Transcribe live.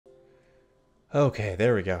Okay,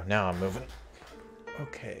 there we go. Now I'm moving.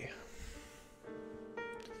 Okay.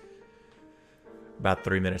 About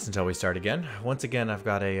 3 minutes until we start again. Once again, I've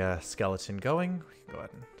got a skeleton going. We can go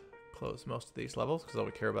ahead and close most of these levels because all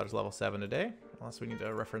we care about is level 7 today, unless we need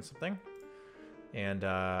to reference something. And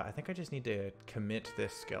I think I just need to commit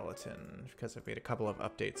this skeleton because I've made a couple of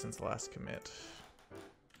updates since the last commit.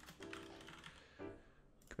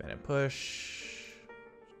 Commit and push.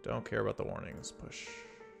 Don't care about the warnings. Push.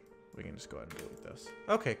 We can just go ahead and delete this.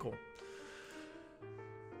 Okay, cool.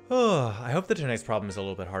 Oh, I hope that tonight's problem is a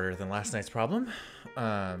little bit harder than last night's problem.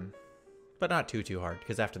 But not too hard,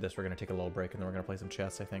 because after this we're going to take a little break and then we're going to play some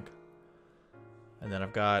chess, I think. And then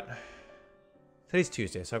I've got... Today's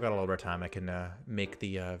Tuesday, so I've got a little bit of time. I can make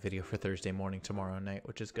the video for Thursday morning tomorrow night,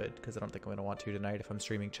 which is good, because I don't think I'm going to want to tonight if I'm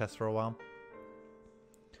streaming chess for a while.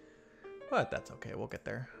 But that's okay, we'll get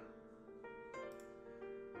there.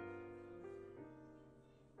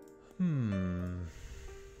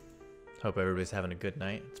 Hope everybody's having a good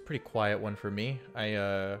night. It's a pretty quiet one for me.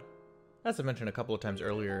 As I mentioned a couple of times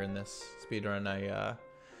earlier in this speedrun,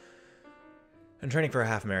 I'm training for a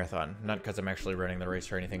half marathon. Not because I'm actually running the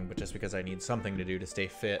race or anything, but just because I need something to do to stay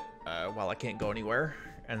fit while I can't go anywhere.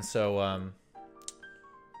 And so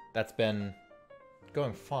that's been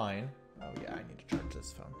going fine. Oh yeah, I need to charge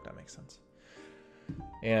this phone. That makes sense.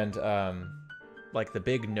 And like the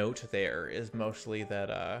big note there is mostly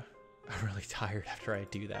that I'm really tired after I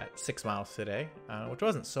do that. 6 miles today, which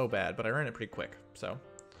wasn't so bad, but I ran it pretty quick, so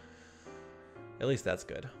at least that's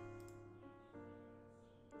good.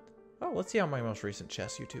 Oh, let's see how my most recent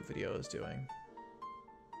chess YouTube video is doing.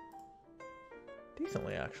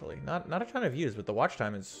 Decently, actually. Not a ton of views, but the watch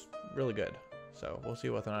time is really good. So we'll see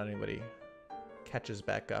whether or not anybody catches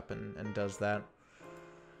back up and does that.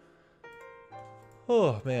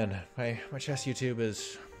 Oh man, my chess YouTube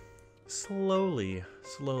is slowly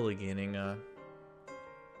gaining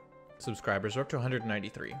subscribers. We're up to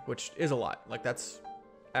 193, which is a lot. Like, that's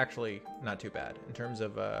actually not too bad in terms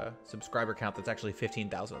of subscriber count. That's actually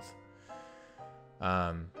 15,000th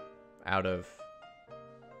out of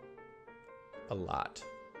a lot.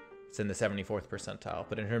 It's in the 74th percentile,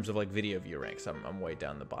 but in terms of like video view ranks, I'm way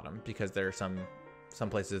down the bottom because there are some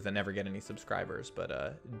places that never get any subscribers,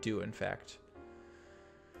 but do in fact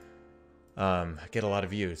get a lot of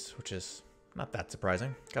views, which is not that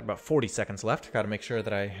surprising. Got about 40 seconds left. Got to make sure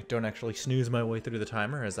that I don't actually snooze my way through the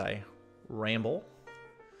timer as I ramble.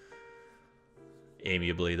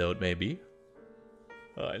 Amiably, though it may be.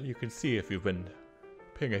 And you can see, if you've been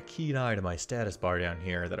paying a keen eye to my status bar down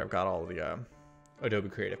here, that I've got all the Adobe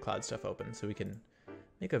Creative Cloud stuff open, so we can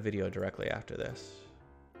make a video directly after this.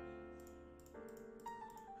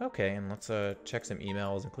 Okay, and let's check some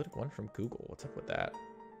emails, including one from Google. What's up with that?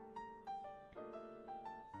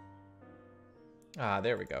 Ah,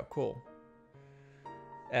 there we go. Cool.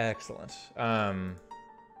 Excellent. So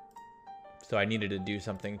I needed to do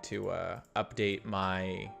something to update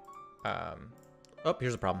my... Oh,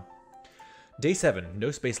 here's the problem. Day 7.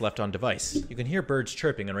 No space left on device. You can hear birds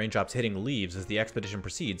chirping and raindrops hitting leaves as the expedition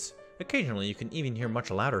proceeds. Occasionally, you can even hear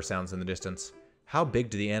much louder sounds in the distance. How big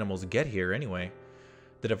do the animals get here, anyway?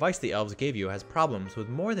 The device the elves gave you has problems with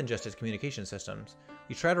more than just its communication systems.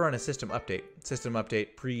 You try to run a system update. System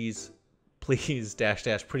update, please,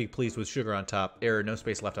 pretty please with sugar on top, error, no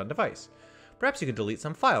space left on device. Perhaps you can delete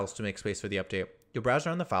some files to make space for the update. You'll browse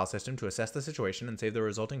around the file system to assess the situation and save the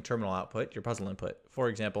resulting terminal output, your puzzle input. For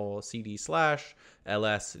example,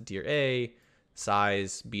 cd/ls dir a,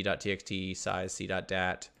 size b.txt, size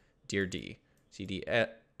c.dat, dir d, cd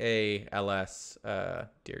a ls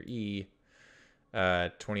dir e,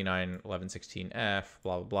 29 11 16f,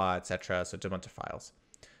 blah blah blah, etc. So it's a bunch of files.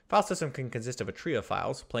 File system can consist of a tree of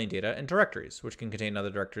files, plain data, and directories, which can contain other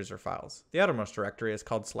directories or files. The outermost directory is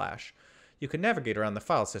called /. You can navigate around the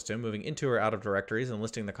file system, moving into or out of directories and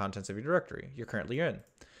listing the contents of your directory you're currently in.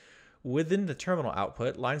 Within the terminal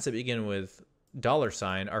output, lines that begin with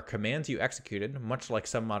 $sign are commands you executed, much like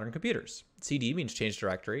some modern computers. CD means change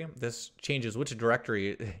directory. This changes which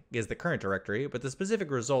directory is the current directory, but the specific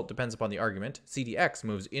result depends upon the argument. CDX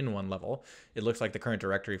moves in one level. It looks like the current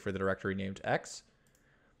directory for the directory named X.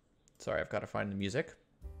 Sorry, I've got to find the music.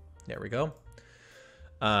 There we go.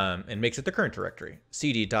 And makes it the current directory.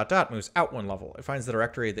 CD ... moves out one level. It finds the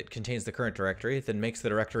directory that contains the current directory, then makes the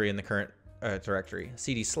directory in the current directory.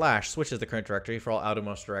 CD/ switches the current directory for all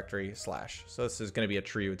outermost directory /. So this is going to be a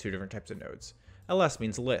tree with 2 different types of nodes. ls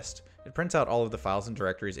means list. It prints out all of the files and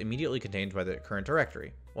directories immediately contained by the current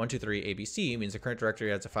directory. 123 ABC means the current directory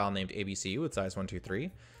has a file named ABC with size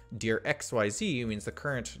 123. Dir XYZ means the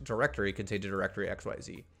current directory contained a directory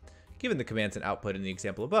XYZ. Given the commands and output in the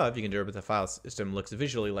example above, you can determine that the file system looks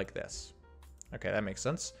visually like this. Okay, that makes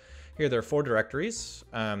sense. Here there are 4 directories.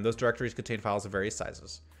 Those directories contain files of various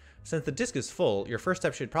sizes. Since the disk is full, your first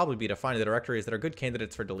step should probably be to find the directories that are good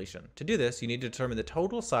candidates for deletion. To do this, you need to determine the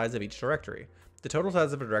total size of each directory. The total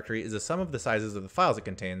size of a directory is the sum of the sizes of the files it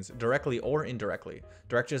contains, directly or indirectly.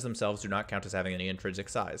 Directories themselves do not count as having any intrinsic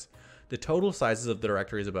size. The total sizes of the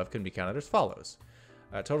directories above can be counted as follows.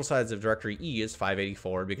 Total size of directory E is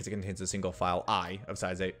 584 because it contains a single file I of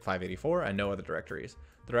size 584 and no other directories.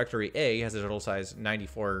 Directory A has a total size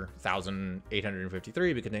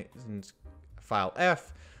 94,853 because it contains file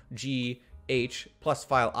F, G, H, plus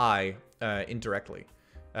file I indirectly.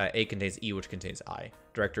 A contains E, which contains I.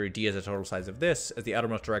 Directory D has a total size of this, as the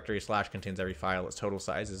outermost directory / contains every file. Its total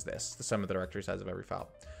size is this, the sum of the directory size of every file.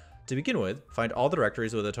 To begin with, find all the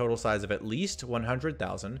directories with a total size of at least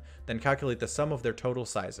 100,000, then calculate the sum of their total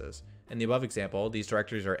sizes. In the above example, these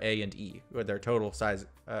directories are A and E, with their total size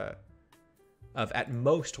of at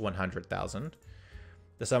most 100,000.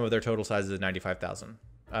 The sum of their total sizes is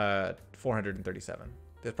 95,437.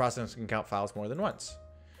 This process can count files more than once.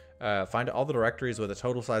 Find all the directories with a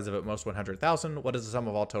total size of at most 100,000. What is the sum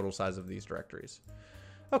of all total size of these directories?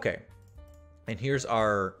 Okay, and here's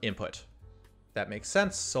our input. That makes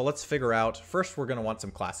sense. So let's figure out, first we're gonna want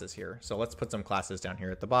some classes here. So let's put some classes down here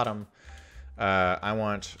at the bottom. I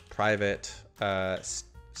want private,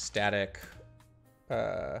 static,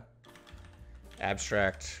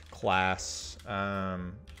 abstract class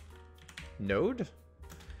node.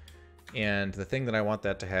 And the thing that I want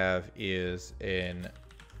that to have is an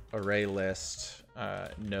array list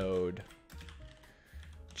node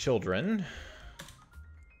children.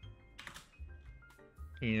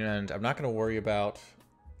 And I'm not going to worry about,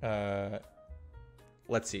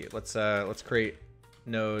 let's see, let's create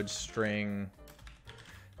node string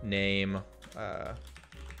name,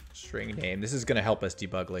 This is going to help us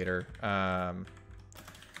debug later.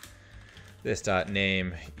 This dot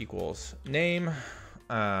name equals name.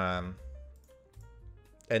 And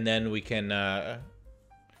then we can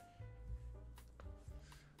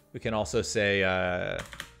also say,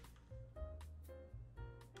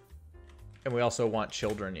 and we also want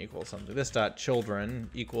children equals something. This dot children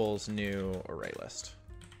equals new array list.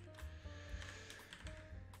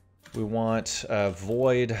 We want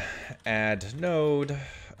void add node,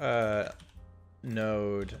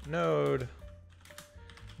 node.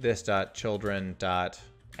 This dot children dot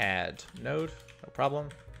add node, no problem.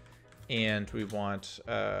 And we want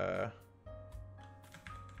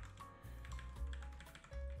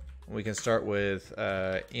we can start with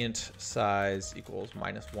int size equals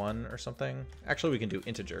 -1 or something. Actually, we can do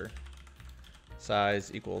integer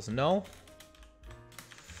size equals null.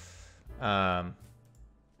 Then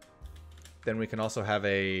we can also have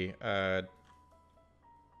a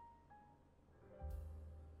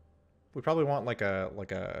we probably want like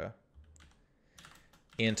a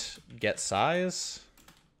int get size.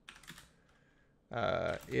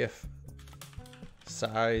 If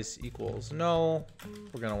size equals null,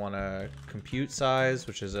 we're going to want to compute size,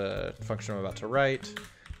 which is a function I'm about to write,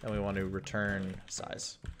 and we want to return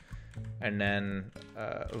size. And then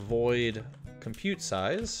void compute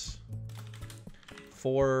size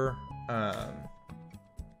for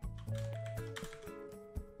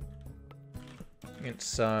int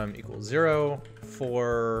sum equals 0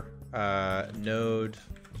 for node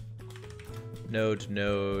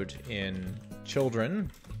in children.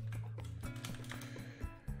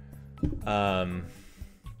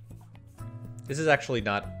 This is actually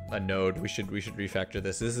not a node. We should refactor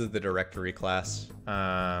this. This is the directory class,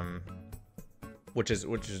 which is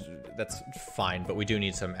that's fine, but we do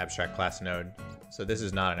need some abstract class node. So this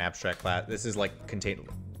is not an abstract class. This is like contain.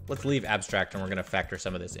 Let's leave abstract, and we're gonna factor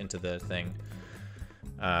some of this into the thing.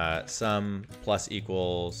 Sum plus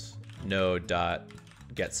equals node dot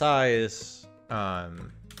get size,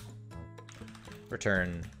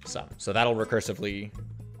 return sum. So that'll recursively.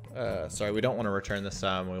 Sorry, we don't want to return the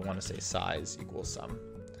sum. We want to say size equals sum.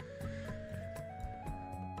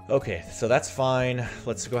 Okay, so that's fine.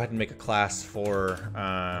 Let's go ahead and make a class for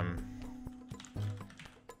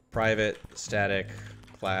private static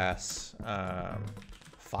class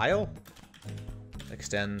file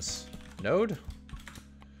extends node.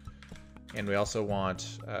 And we also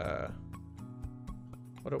want,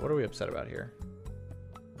 what are we upset about here?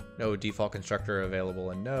 No default constructor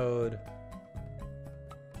available in node.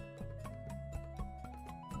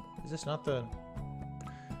 Is this not the...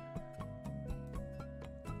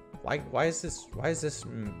 Why is this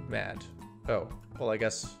mad? Oh, well, I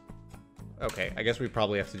guess... Okay, I guess we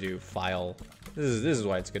probably have to do file. This is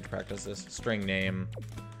why it's good to practice this. String name.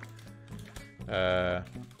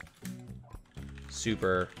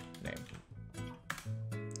 Super name.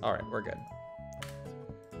 Alright, we're good.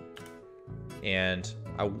 And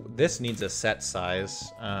this needs a set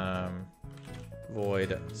size.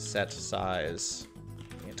 Void set size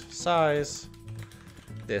int size.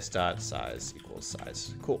 This dot size equals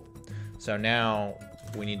size. Cool. So now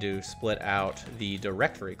we need to split out the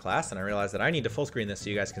directory class, and I realize that I need to full screen this so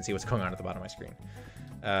you guys can see what's going on at the bottom of my screen.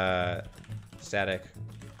 Static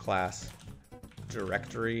class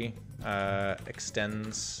directory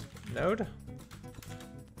extends node.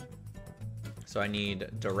 So I need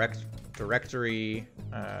directory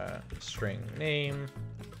string name,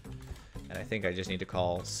 and I think I just need to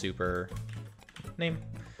call super name,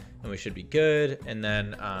 and we should be good. And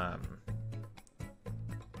then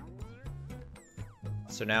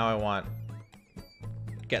so now I want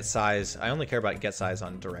get size. I only care about get size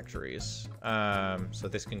on directories. So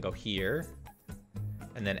this can go here,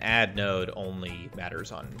 and then add node only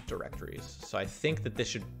matters on directories. So I think that this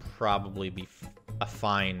should probably be a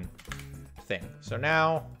fine thing. So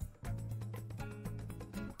now,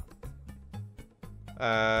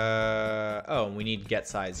 oh, we need get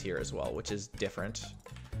size here as well, which is different.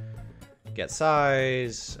 Get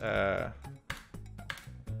size,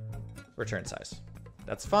 return size.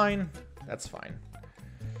 That's fine. That's fine.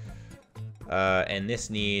 And this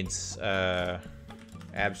needs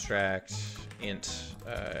abstract int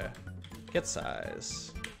get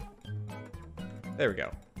size. There we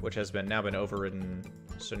go. Which has been now been overridden.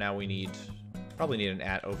 So now we probably need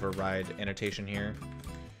an override annotation here.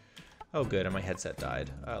 Oh, good. And my headset died.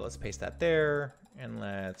 Let's paste that there, and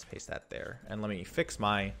let's paste that there. And let me fix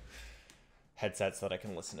my headset so that I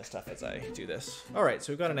can listen to stuff as I do this. All right,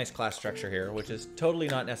 so we've got a nice class structure here, which is totally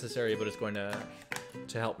not necessary, but it's going to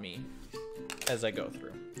help me as I go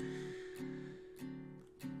through.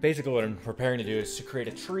 Basically, what I'm preparing to do is to create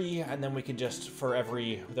a tree, and then we can just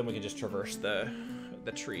traverse the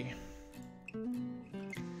tree.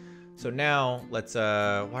 So now let's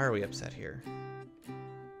why are we upset here?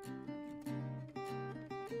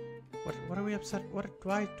 What are we upset?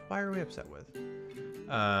 Why are we upset with?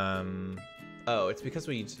 Oh, it's because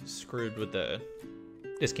we screwed with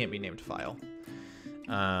this can't be named file.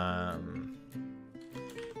 File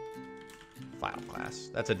class.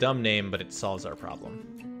 That's a dumb name, but it solves our problem.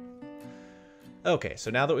 Okay, so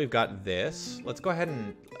now that we've got this, let's go ahead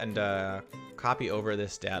and copy over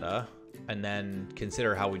this data, and then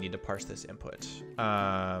consider how we need to parse this input.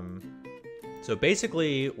 So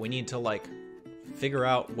basically, we need to figure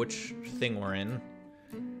out which thing we're in.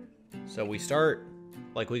 So we start,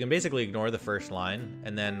 we can basically ignore the first line,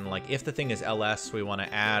 and then if the thing is ls, we want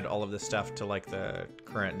to add all of this stuff to the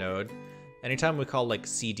current node. Anytime we call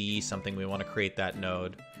cd something, we want to create that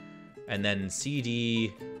node. And then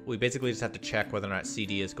cd, we basically just have to check whether or not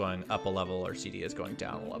cd is going up a level or cd is going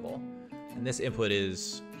down a level. And this input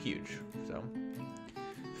is huge, so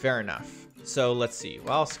fair enough. So let's see.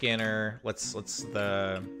 While scanner, let's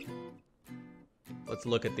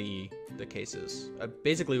look at the cases.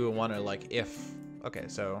 Basically, we want to if. Okay,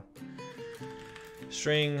 so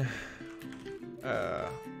string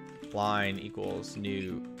line equals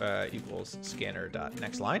new equals scanner dot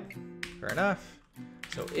next line. Fair enough.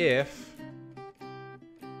 So if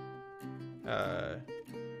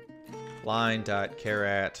line dot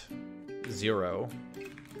caret 0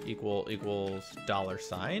 equals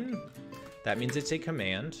 $, that means it's a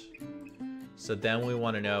command. So then we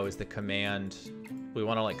want to know, is the command, we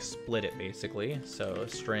want to split it basically. So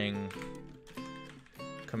string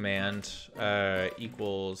command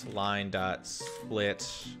equals line dot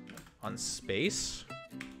split on space,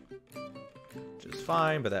 which is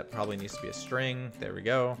fine, but that probably needs to be a string. There we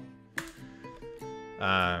go.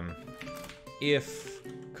 If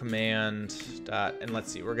command dot, and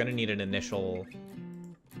let's see, we're going to need an initial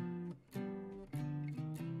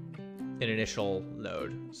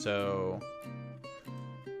node. So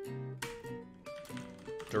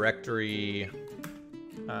directory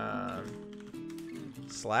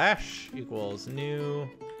slash equals new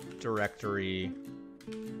directory,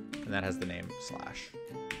 and that has the name slash.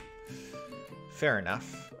 Fair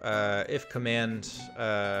enough. If command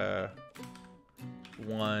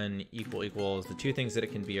one equals, the two things that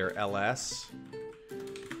it can be are ls.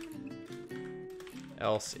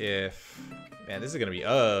 Else if, man, this is gonna be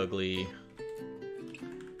ugly.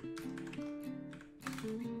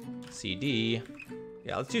 CD.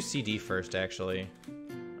 Yeah, let's do CD first, actually.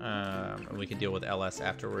 And we can deal with ls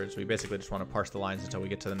afterwards. We basically just want to parse the lines until we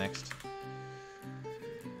get to the next.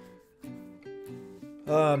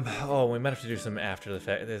 Oh, we might have to do some after the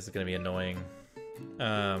fact. This is going to be annoying.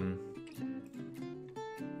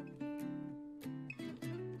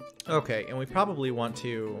 Okay, and we probably want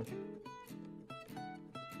to...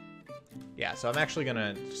 Yeah, so I'm actually going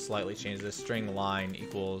to slightly change this. String line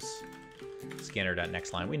equals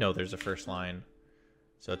Scanner.nextLine. We know there's a first line.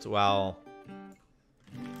 So it's while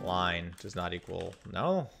line does not equal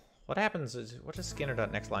no. What happens is, what does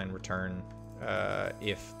scanner.nextLine return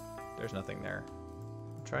if there's nothing there?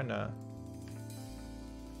 I'm trying to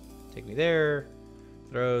take me there.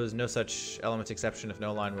 Throws no such element exception if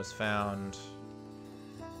no line was found.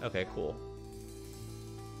 Okay, cool.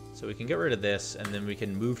 So we can get rid of this, and then we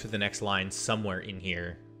can move to the next line somewhere in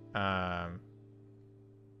here. And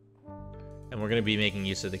we're going to be making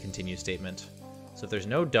use of the continue statement. So if there's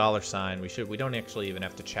no $, we don't actually even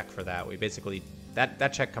have to check for that. We basically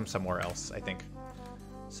that check comes somewhere else, I think.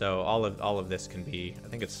 So all of this can be, I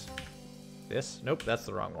think it's this. Nope, that's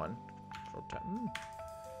the wrong one.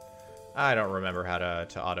 I don't remember how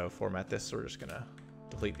to auto format this, so we're just gonna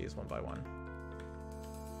delete these one by one.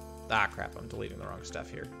 Ah, crap, I'm deleting the wrong stuff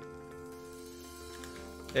here.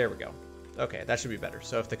 There we go. Okay, that should be better.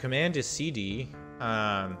 So if the command is cd,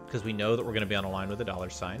 because we know that we're gonna be on a line with a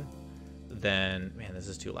 $, then, man, this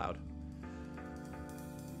is too loud.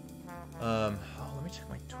 Oh, let me check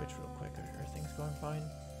my Twitch real quick. Are things going fine?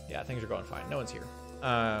 Yeah, things are going fine. No one's here.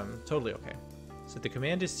 Totally okay. So the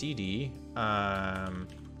command is cd,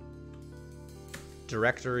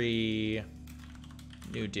 directory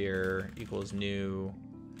new dir equals new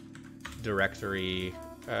directory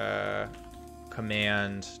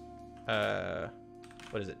command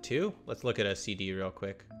what is it, 2? Let's look at a cd real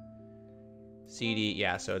quick. cd,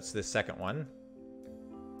 yeah, so it's the second one.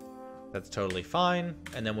 That's totally fine.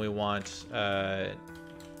 And then we want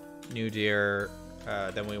new dir,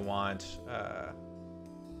 then we want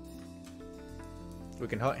we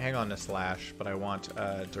can hang on to slash, but I want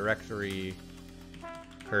directory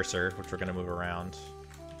cursor, which we're going to move around.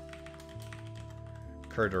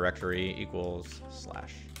 Cur directory equals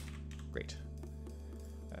slash. Great.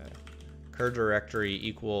 Cur directory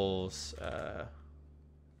equals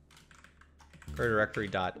cur directory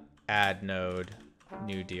dot add node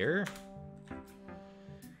new dir.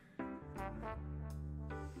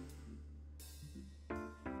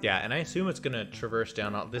 Yeah, and I assume it's going to traverse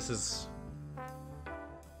down all this is.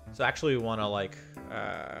 So actually we want to like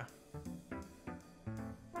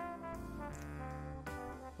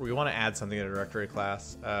we want to add something to the directory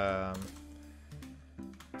class.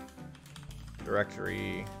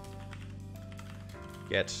 Directory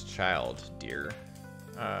get child dir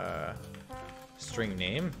string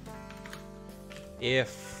name.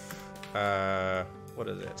 If what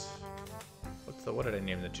is it? What did I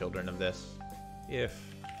name the children of this? If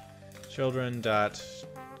children dot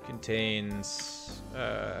contains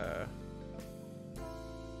I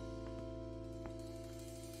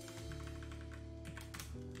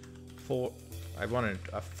wanted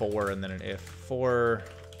a for and then an if. For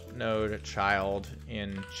node child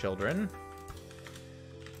in children.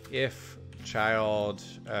 If child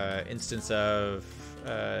instance of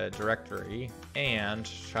directory and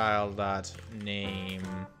child dot name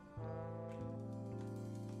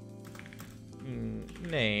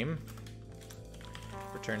name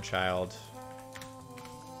return child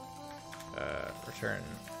return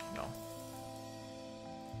no,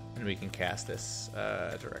 and we can cast this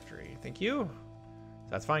directory. Thank you.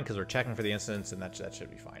 That's fine because we're checking for the instance, and that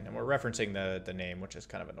should be fine. And we're referencing the name, which is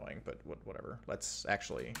kind of annoying, but whatever. Let's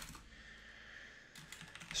actually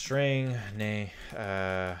string name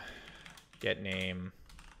get name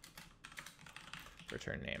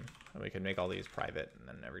return name, and we can make all these private, and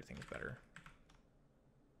then everything's better.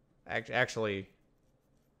 Actually,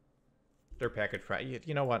 they're package private.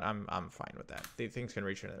 You know what? I'm fine with that. The things can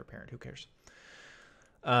reach into their parent. Who cares?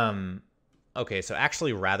 Okay, so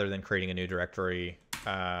actually, rather than creating a new directory,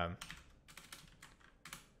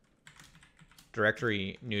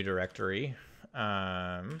 new directory,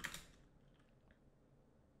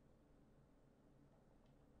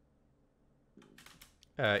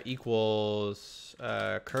 equals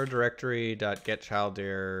cur directory dot get child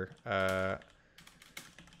dir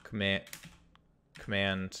command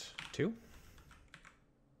 2.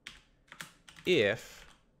 If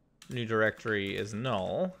new directory is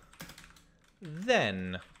null,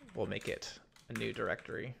 then we'll make it a new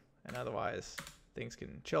directory, and otherwise things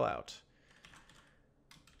can chill out.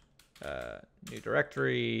 New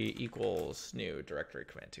directory equals new directory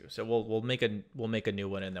command 2. So we'll make a new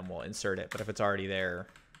one and then we'll insert it. But if it's already there,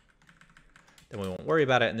 then we won't worry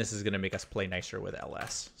about it. And this is going to make us play nicer with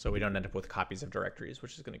ls, so we don't end up with copies of directories,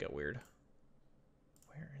 which is going to get weird.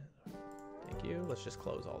 Where is it? Thank you. Let's just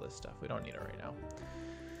close all this stuff. We don't need it right now.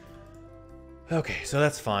 Okay, so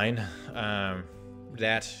that's fine.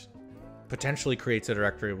 That potentially creates a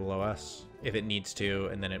directory below us if it needs to,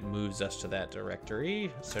 and then it moves us to that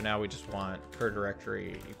directory. So now we just want cur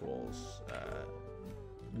directory equals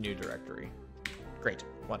new directory. Great,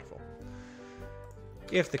 wonderful.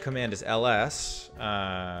 If the command is ls,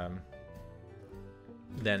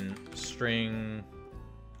 then string,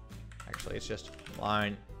 actually it's just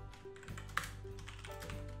line.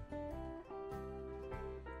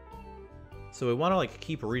 So we want to like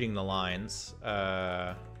keep reading the lines.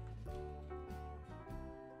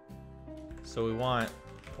 So we want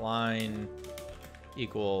line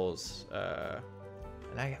equals,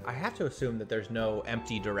 and I have to assume that there's no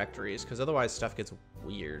empty directories because otherwise stuff gets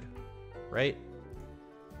weird, right?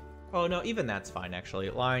 Oh no, even that's fine actually.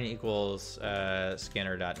 Line equals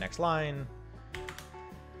scanner.nextLine.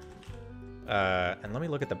 And let me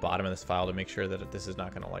look at the bottom of this file to make sure that this is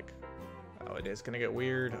not gonna like, oh, it is gonna get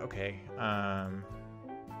weird. Okay,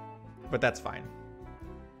 but that's fine.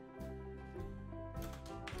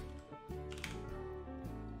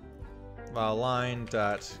 Well, line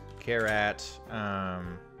dot caret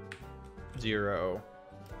 0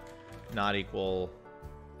 not equal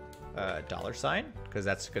 $, because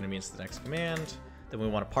that's going to mean it's the next command. Then we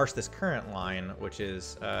want to parse this current line, which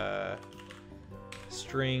is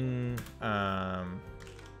string file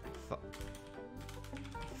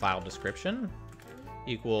description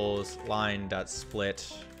equals line dot split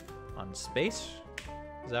on space.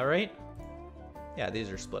 Is that right? Yeah, these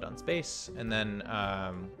are split on space. And then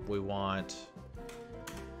we want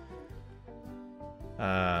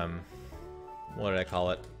what did I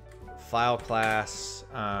call it? File class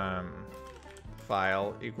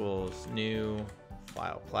file equals new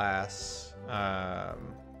file class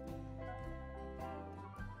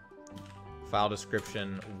file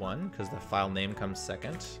description 1 because the file name comes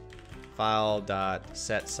second. File dot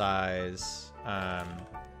set size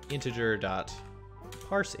integer dot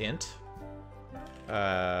parse int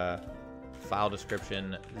file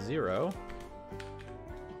description 0.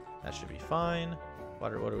 That should be fine.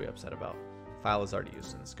 What are we upset about? File is already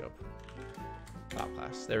used in the scope. File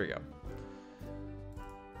class. There we go.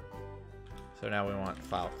 So now we want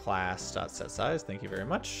file class dot set size. Thank you very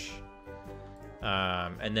much.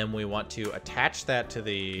 And then we want to attach that to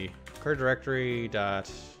the current directory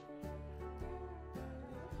dot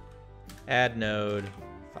add node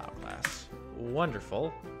file class.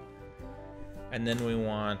 Wonderful. And then we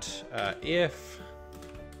want if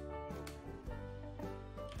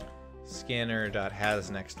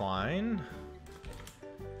scanner.hasNextLine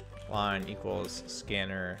line equals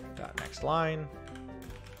scanner.nextLine,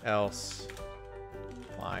 else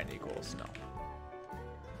line equals null.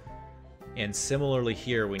 And similarly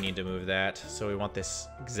here, we need to move that. So we want this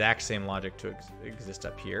exact same logic to exist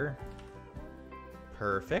up here.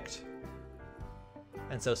 Perfect.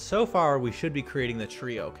 And so far we should be creating the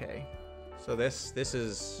tree okay. So this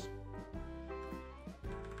is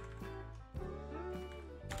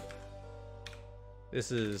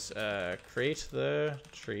create the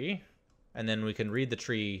tree, and then we can read the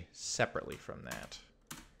tree separately from that.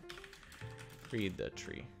 Read the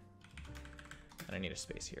tree. And I need a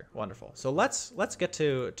space here. Wonderful. So let's get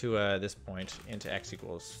to this point into x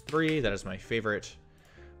equals 3. That is my favorite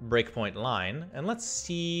breakpoint line. And let's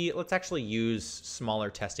actually use smaller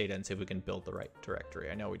test data and see if we can build the right directory.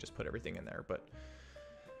 I know we just put everything in there, but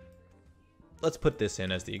let's put this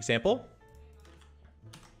in as the example.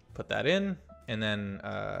 Put that in, and then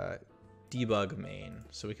debug main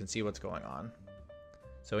so we can see what's going on.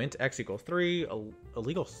 So int x equals 3,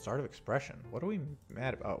 illegal start of expression. What are we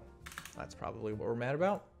mad about? That's probably what we're mad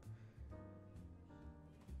about.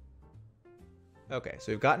 Okay,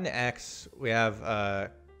 so we've gotten to x. We have blah,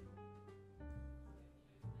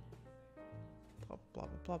 blah,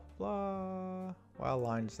 blah, blah. While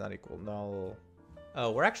line does not equal null.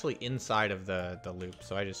 Oh, we're actually inside of the loop,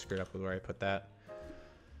 so I just screwed up with where I put that.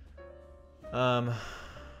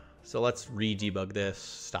 So let's re-debug this,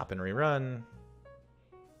 stop and rerun.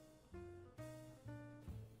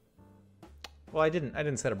 Well, I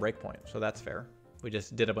didn't set a breakpoint, so that's fair. We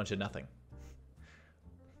just did a bunch of nothing.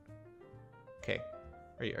 Okay,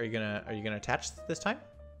 are you gonna attach this time?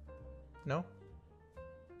 No.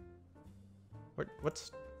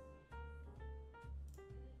 What's?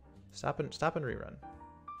 Stop and rerun.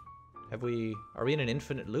 Are we in an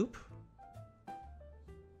infinite loop?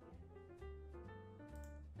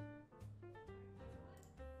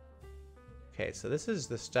 Okay, so this is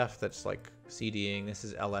the stuff that's like CDing. This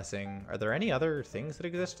is LSing. Are there any other things that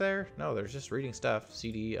exist there? No, there's just reading stuff.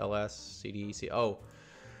 CD, LS, CD, C. Oh,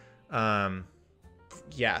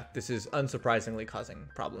 yeah. This is unsurprisingly causing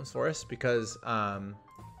problems for us because all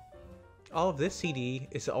of this CD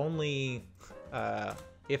is only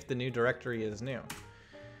if the new directory is new.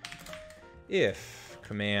 If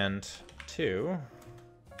command 2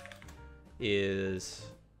 is ...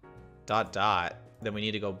 then we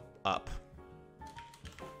need to go up.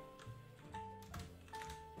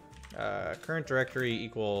 Current directory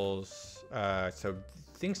equals, so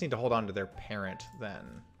things need to hold on to their parent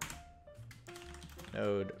then.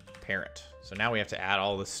 Node parent. So now we have to add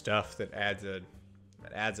all the stuff that adds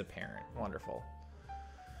a parent. Wonderful.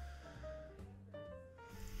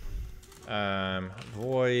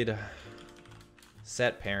 Void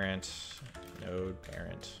set parent node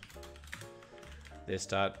parent. This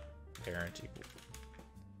dot parent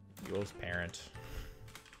equals parent.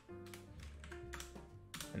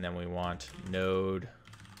 And then we want node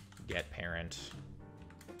get parent.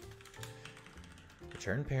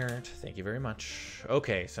 Return parent. Thank you very much.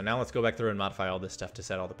 Okay, so now let's go back through and modify all this stuff to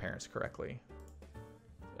set all the parents correctly.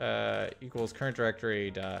 Equals current directory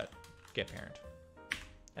dot get parent.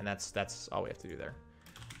 And that's all we have to do there.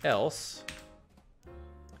 Else.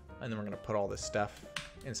 And then we're gonna put all this stuff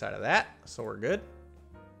inside of that, so we're good.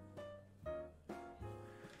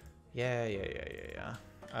 Yeah.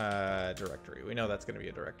 Directory. We know that's going to be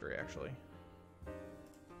a directory, actually.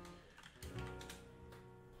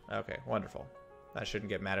 Okay, wonderful. That shouldn't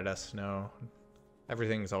get mad at us. No.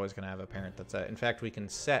 Everything's always going to have a parent that's in fact, we can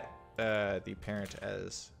set the parent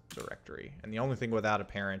as directory. And the only thing without a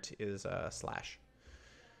parent is slash.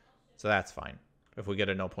 So that's fine. If we get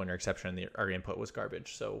a no pointer exception, our input was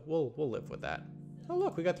garbage. So we'll live with that. Oh,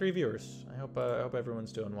 look, we got 3 viewers. I hope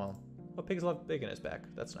everyone's doing well. Oh, Pigs Love Bacon is back.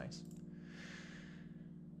 That's nice.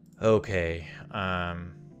 Okay,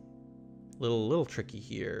 little tricky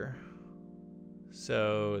here.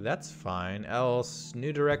 So that's fine. Else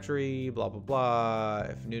new directory, blah blah blah.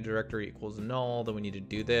 If new directory equals null, then we need to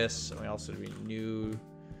do this. And we also do new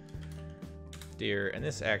dir. And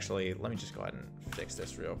this actually, let me just go ahead and fix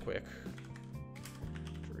this real quick.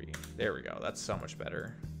 There we go. That's so much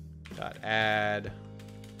better. Dot add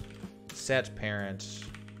set parent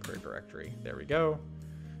current directory. There we go.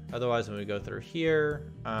 Otherwise, when we go through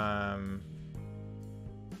here,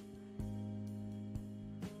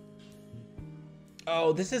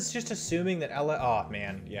 oh, this is just assuming that oh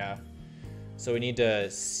man, yeah. So we need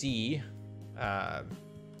to see.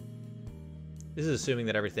 This is assuming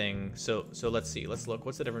that everything. So let's see. Let's look.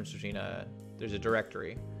 What's the difference between there's a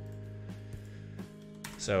directory.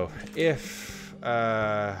 So if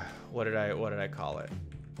what did I call it?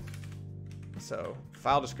 So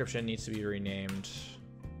file description needs to be renamed.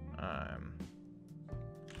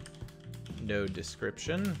 Node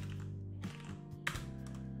description.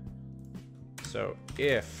 So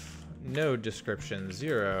if node description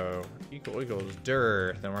 0 equals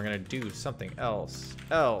dir, then we're gonna do something else.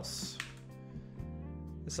 Else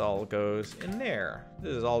this all goes in there.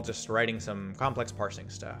 This is all just writing some complex parsing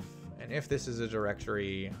stuff. And if this is a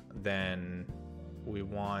directory, then we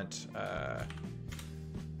want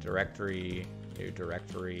directory, new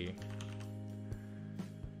directory.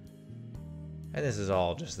 And this is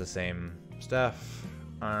all just the same stuff.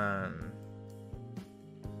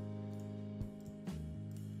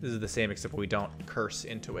 This is the same except we don't curse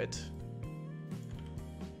into it.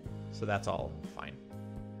 So that's all fine.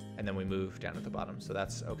 And then we move down at the bottom. So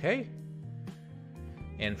that's okay.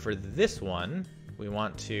 And for this one, we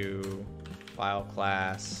want to file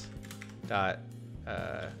class dot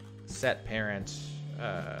set parent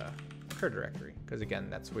cur directory. Because again,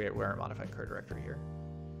 that's where our modified cur directory here.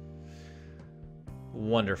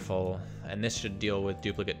 Wonderful. And this should deal with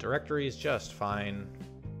duplicate directories just fine.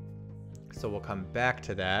 So we'll come back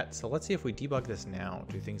to that. So let's see if we debug this now.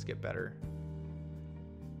 Do things get better?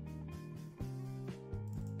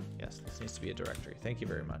 Yes, this needs to be a directory. Thank you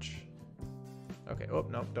very much. Okay. Oh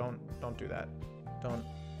no, don't do that. Don't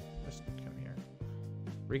just come here.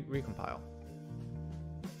 Recompile.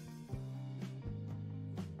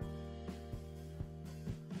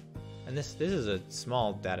 And this is a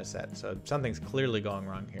small data set, so something's clearly going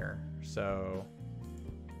wrong here. So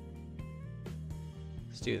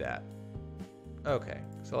let's do that. Okay,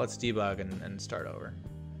 so let's debug and start over.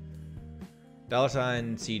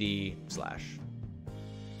 $CD/.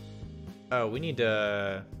 Oh, we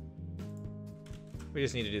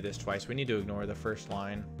just need to do this twice. We need to ignore the first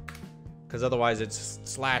line, because otherwise it's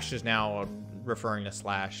slash is now referring to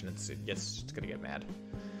slash, and it's gonna get mad.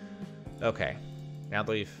 Okay, now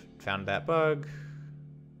that we've found that bug,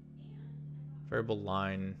 variable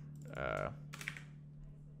line.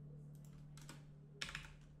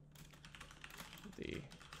 The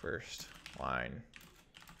first line,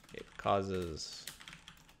 it causes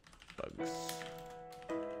bugs.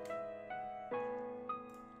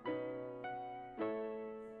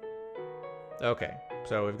 Okay,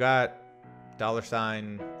 so we've got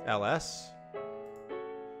 $LS.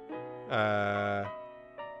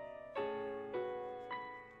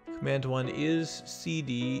 Command 1 is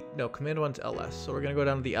CD. No, Command 1's LS. So we're going to go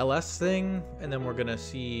down to the LS thing, and then we're going to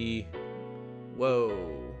see... Whoa.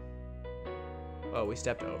 Oh, we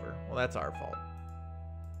stepped over. Well, that's our fault.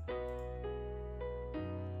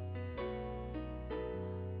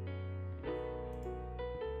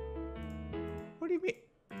 What do you mean?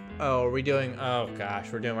 Oh, are we doing... Oh,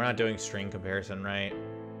 gosh. We're not doing string comparison, right?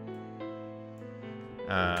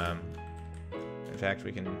 In fact,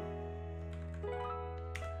 we can...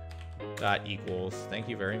 Dot equals. Thank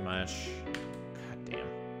you very much. God damn.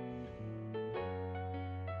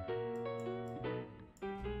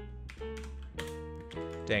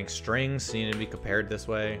 Dang, strings need to be compared this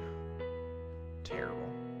way.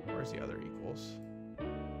 Terrible. Where's the other equals?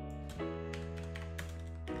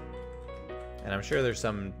 And I'm sure there's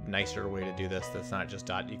some nicer way to do this that's not just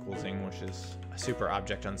dot equalsing, which is a super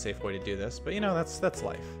object unsafe way to do this. But you know, that's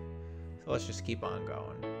life. So let's just keep on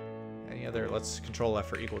going. Any other? Let's control F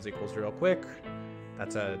for equals real quick.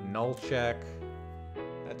 That's a null check.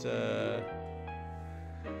 That's a...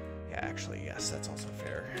 Yeah, actually, yes, that's also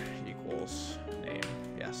fair. Equals name.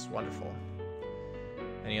 Yes, wonderful.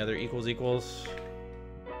 Any other equals?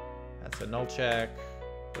 That's a null check.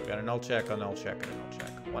 We've got a null check, a null check, and a null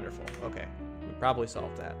check. Wonderful. Okay, we probably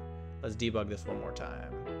solved that. Let's debug this one more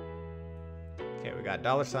time. Okay, we got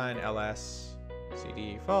 $ls,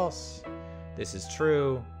 CD false. This is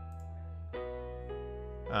true.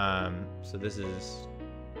 So this is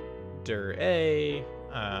dir a.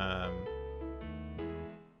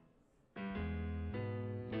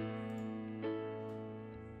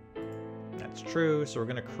 That's true. So we're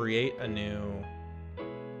gonna create a new.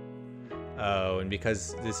 Oh, and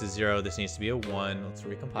because this is 0, this needs to be a 1. Let's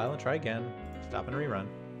recompile and try again. Stop and rerun.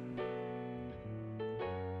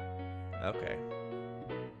 Okay.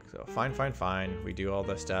 So fine. We do all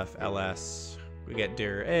this stuff. ls. We get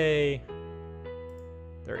dir a.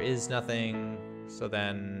 There is nothing. So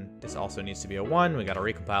then this also needs to be a 1. We got to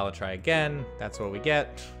recompile and try again. That's what we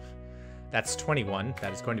get. That's 21.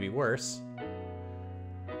 That is going to be worse.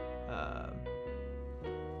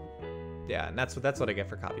 Yeah, and that's what I get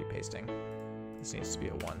for copy pasting. This needs to be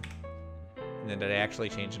a 1. And then did I actually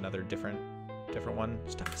change another different one?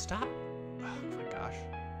 Stop. Oh my gosh.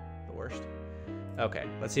 The worst. Okay,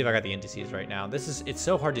 let's see if I got the indices right now. It's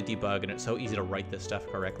so hard to debug and it's so easy to write this stuff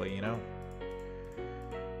correctly, you know?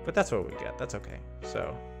 But that's what we get. That's okay.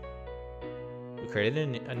 So we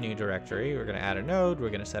created a new directory. We're going to add a node. We're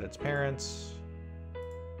going to set its parents.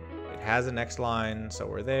 It has a next line, so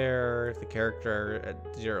we're there. The character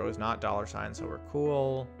at 0 is not $, so we're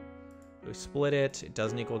cool. We split it. It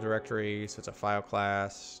doesn't equal directory, so it's a file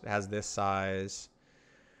class. It has this size.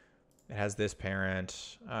 It has this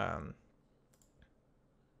parent. We're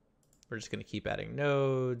just going to keep adding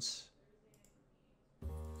nodes.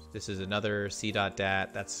 This is another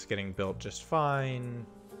c.dat. That's getting built just fine.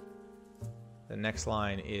 The next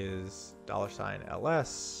line is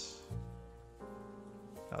 $ls.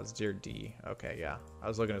 That was dir d. Okay, yeah. I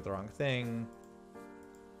was looking at the wrong thing.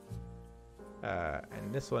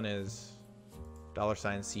 And this one is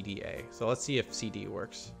 $cda. So let's see if cd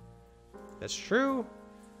works. That's true.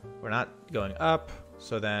 We're not going up.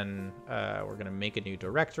 So then we're going to make a new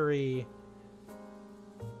directory.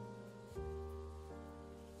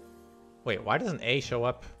 Wait, why doesn't A show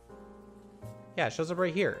up? Yeah, it shows up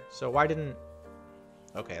right here. So why didn't...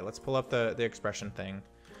 Okay, let's pull up the expression thing.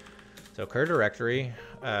 So cur directory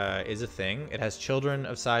is a thing. It has children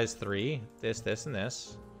of size 3. This, and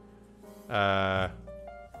this. Oh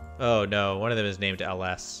no, one of them is named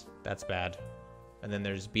ls. That's bad. And then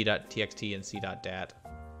there's b.txt and c.dat.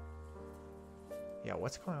 Yeah,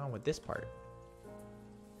 what's going on with this part?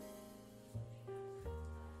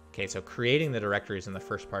 Okay, so creating the directories in the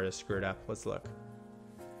first part is screwed up. Let's look.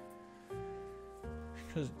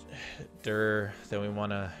 Dir, then we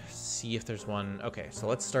want to see if there's one. Okay, so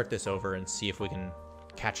let's start this over and see if we can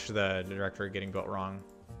catch the directory getting built wrong.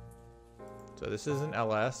 So this is an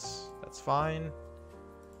ls. That's fine.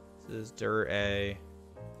 This is dir a.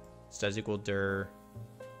 This does equal dir.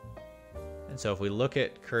 And so if we look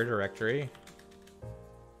at cur directory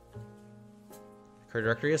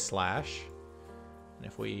is slash. And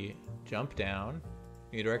if we jump down,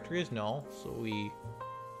 new directory is null, so we...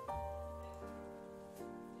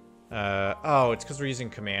 oh, it's because we're using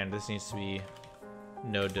command. This needs to be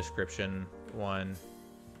node description 1.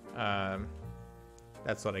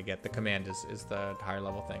 That's what I get. The command is the higher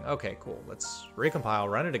level thing. Okay, cool. Let's recompile,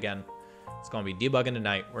 run it again. It's going to be debugging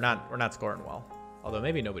tonight. We're not scoring well. Although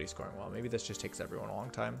maybe nobody's scoring well. Maybe this just takes everyone a long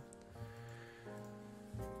time.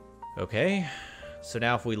 Okay. So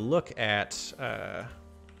now if we look at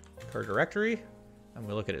cur directory, and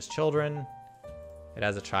we look at its children, It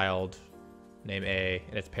has a child named A,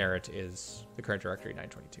 and its parent is the current directory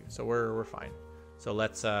 922. So we're fine. So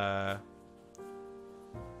let's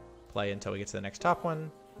play until we get to the next top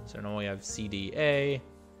one. So now we have CD A.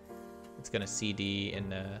 It's gonna CD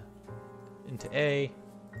into A.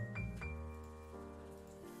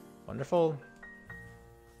 Wonderful.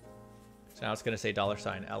 So now it's gonna say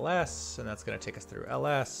 $LS, and that's gonna take us through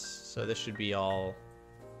LS. So this should be all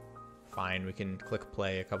fine. We can click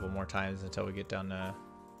play a couple more times until we get down to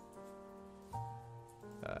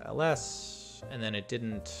LS, and then it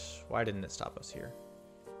didn't. Why didn't it stop us here?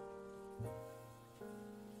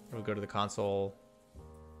 We'll go to the console.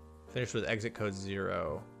 Finish with exit code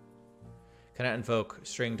 0. Cannot invoke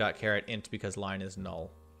string.charAt_int because line is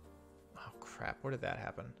null. Oh crap! Where did that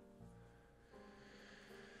happen?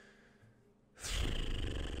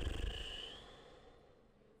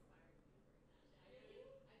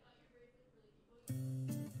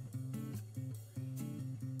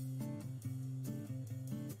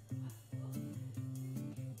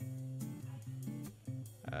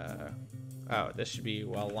 Oh, this should be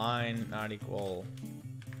while line not equal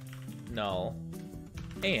null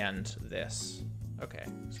and this. Okay,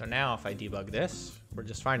 so now if I debug this, we're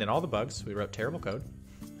just finding all the bugs. We wrote terrible code.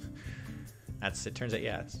 It turns out,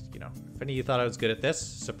 yeah, it's, you know, if any of you thought I was good at this,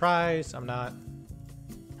 surprise, I'm not.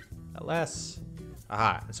 LS.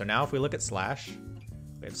 Aha, and so now if we look at slash,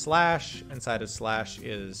 we have slash. Inside of slash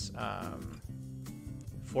is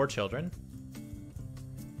 4 children,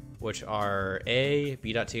 which are A,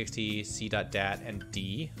 B.txt, C.dat, and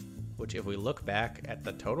D, which if we look back at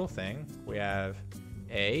the total thing, we have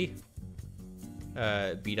A,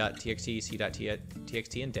 B.txt,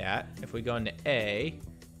 C.txt, and dat. If we go into A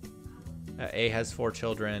has 4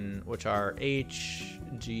 children, which are H,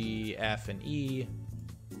 G, F, and E.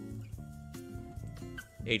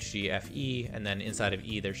 H, G, F, E, and then inside of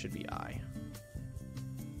E there should be I.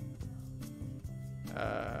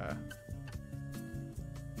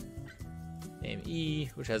 Name E,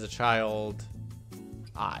 which has a child.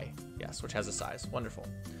 I, yes, which has a size. Wonderful.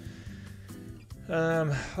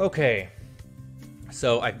 Okay.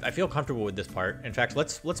 So I feel comfortable with this part. In fact,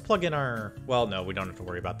 let's plug in our. Well, no, we don't have to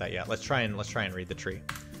worry about that yet. Let's try and read the tree.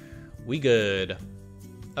 We good.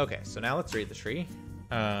 Okay, so now let's read the tree.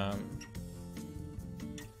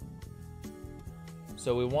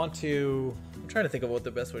 So we want to. I'm trying to think of what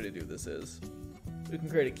the best way to do this is. We can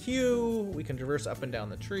create a queue. We can traverse up and down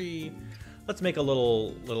the tree. Let's make a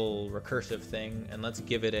little recursive thing, and let's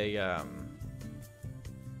give it a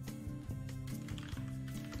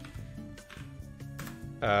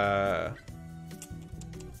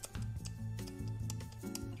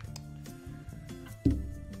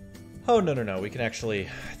oh, no. We can actually,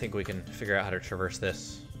 I think we can figure out how to traverse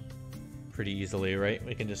this pretty easily, right?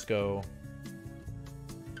 We can just go.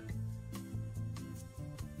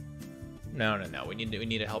 No. We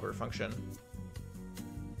need a helper function.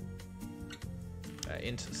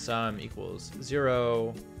 Int sum equals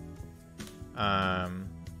 0. And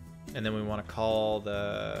then we want to call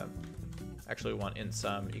the. Actually, we want int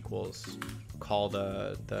sum equals call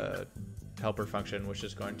the helper function, which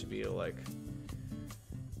is going to be like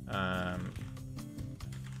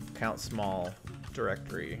count small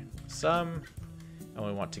directory sum, and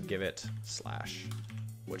we want to give it slash,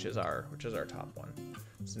 which is our top one.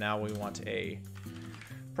 So now we want a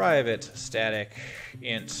private static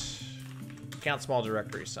int count small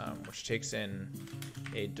directory sum, which takes in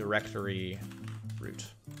a directory root,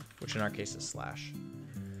 which in our case is slash.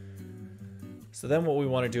 So then what we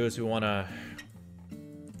want to do is we want to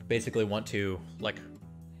basically like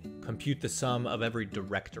compute the sum of every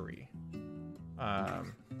directory.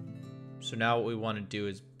 So now what we want to do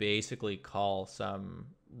is basically call some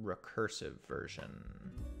recursive version,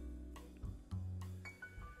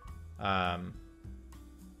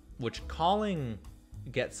 which calling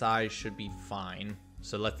get size should be fine.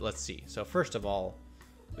 So let's see. So first of all,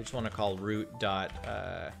 we just want to call root dot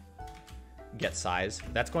get size.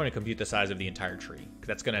 That's going to compute the size of the entire tree.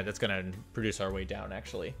 That's gonna produce our way down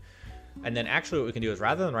actually. And then actually what we can do is,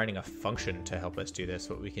 rather than writing a function to help us do this,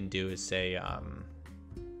 what we can do is say I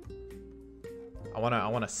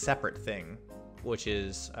want a separate thing, which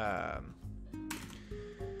is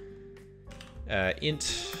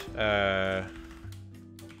int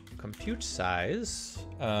compute size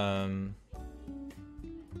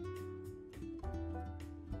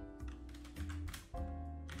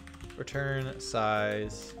return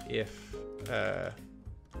size if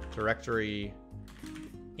directory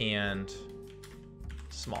and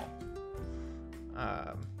small,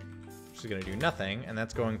 which is going to do nothing, and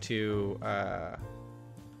that's going to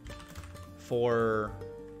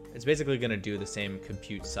it's basically going to do the same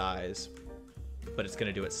compute size but it's going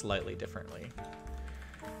to do it slightly differently.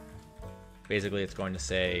 Basically, it's going to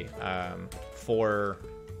say for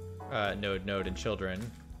node and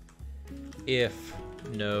children, if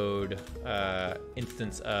node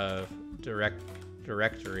instance of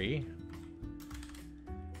directory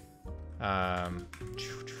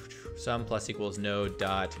sum plus equals node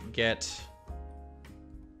dot get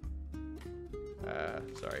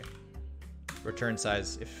return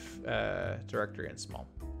size if directory and small.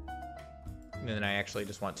 And then I actually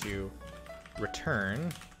just want to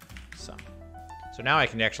return sum. So now I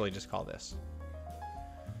can actually just call this.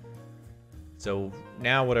 So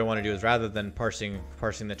now what I want to do is, rather than parsing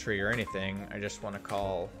the tree or anything, I just want to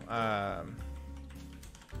call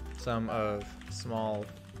sum of small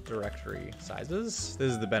directory sizes.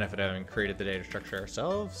 This is the benefit of having created the data structure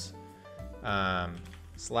ourselves.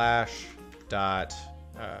 Slash dot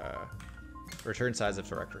return size of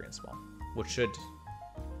directory and small, which should,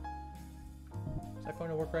 is that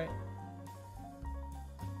going to work right?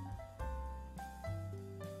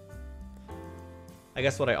 I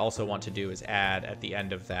guess what I also want to do is add at the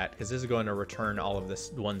end of that, because this is going to return all of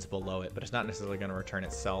the ones below it, but it's not necessarily going to return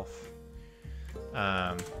itself.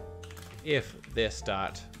 If this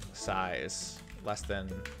dot size less than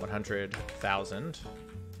 100,000,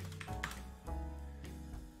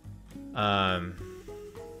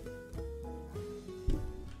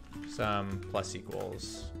 sum plus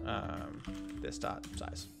equals this dot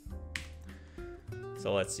size.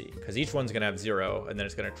 So let's see, because each one's going to have 0, and then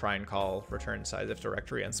it's going to try and call return size if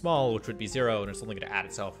directory and small, which would be 0, and it's only going to add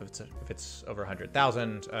itself if it's over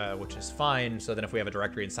 100,000, which is fine. So then if we have a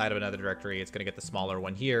directory inside of another directory, it's going to get the smaller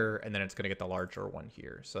one here, and then it's going to get the larger one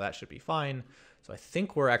here. So that should be fine. So I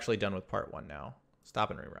think we're actually done with part 1 now. Stop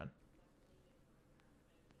and rerun.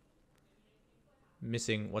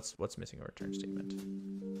 Missing, what's missing a return statement?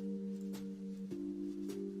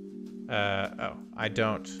 Oh, I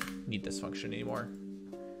don't need this function anymore.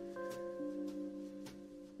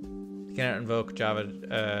 Cannot invoke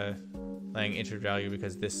Java lang integer value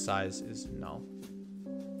because this size is null.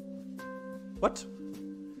 What?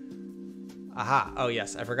 Aha! Oh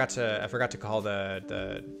yes, I forgot to call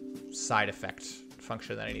the side effect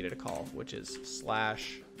function that I needed to call, which is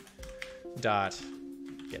slash dot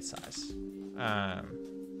get size.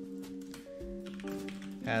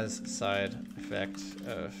 Has side effect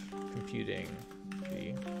of computing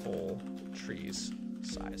the whole tree's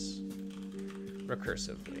size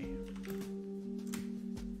recursively.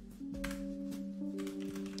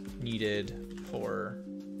 Needed for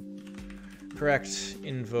correct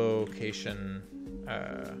invocation.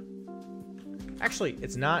 Actually,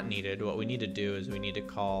 it's not needed. What we need to do is we need to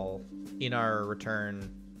call in our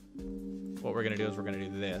return. What we're going to do is we're going to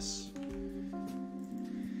do this.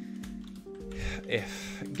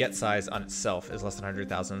 If get size on itself is less than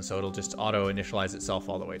 100,000, so it'll just auto initialize itself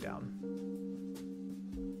all the way down.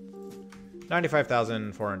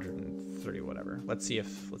 95,430, whatever. Let's see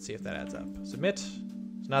if that adds up. Submit.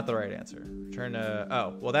 It's not the right answer. Return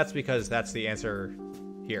oh, well, that's because that's the answer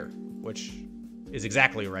here, which is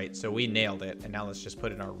exactly right. So we nailed it, and now let's just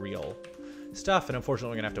put in our real stuff. And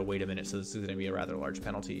unfortunately, we're gonna have to wait a minute, so this is gonna be a rather large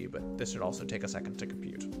penalty, but this should also take a second to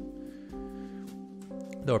compute.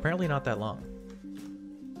 Though apparently not that long.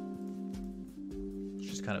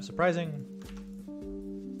 Which is kind of surprising.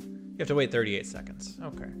 You have to wait 38 seconds.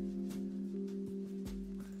 Okay.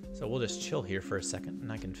 So we'll just chill here for a second,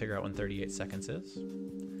 and I can figure out when 38 seconds is.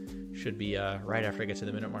 Should be right after I get to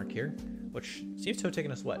the minute mark here, which seems to have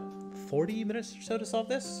taken us, what, 40 minutes or so to solve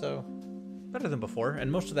this? So better than before.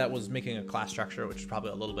 And most of that was making a class structure, which is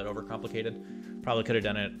probably a little bit overcomplicated. Probably could have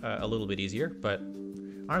done it a little bit easier, but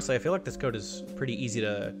honestly, I feel like this code is pretty easy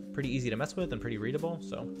to mess with and pretty readable.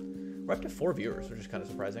 So we're up to 4 viewers, which is kind of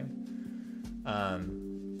surprising.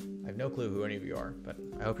 I have no clue who any of you are, but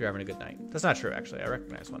I hope you're having a good night. That's not true, actually. I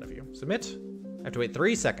recognize one of you. Submit. I have to wait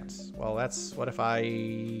 3 seconds. Well, what if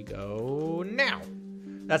I go now?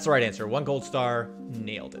 That's the right answer. 1 gold star.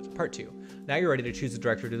 Nailed it. Part 2. Now you're ready to choose the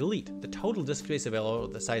directory to delete. The total disk space available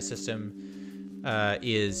with the size system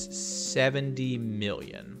is 70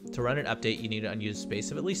 million. To run an update, you need an unused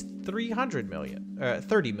space of at least 30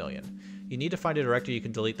 million. You need to find a directory you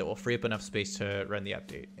can delete that will free up enough space to run the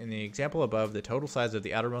update. In the example above, the total size of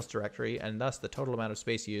the outermost directory, and thus the total amount of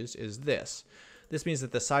space used, is this. This means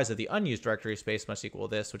that the size of the unused directory space must equal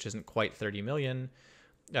this, which isn't quite 30 million.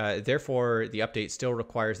 Therefore, the update still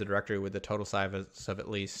requires the directory with the total size of at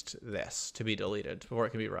least this to be deleted before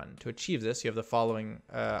it can be run. To achieve this, you have the following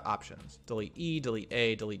options. Delete E, delete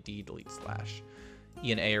A, delete D, delete slash.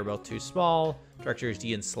 E and A are both too small. Directories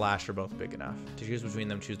D and slash are both big enough. To choose between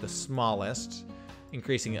them, choose the smallest,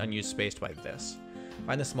 increasing the unused space by this.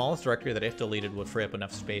 Find the smallest directory that if deleted would free up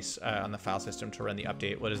enough space on the file system to run the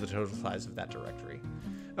update. What is the total size of that directory?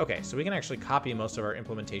 Okay, so we can actually copy most of our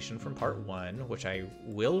implementation from part 1, which I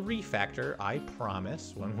will refactor, I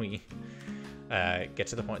promise, when we get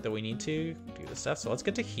to the point that we need to do this stuff. So let's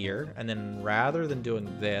get to here, and then rather than doing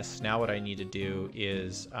this, now what I need to do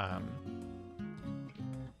is,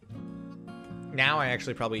 now I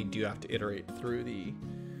actually probably do have to iterate through the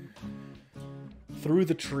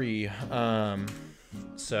tree.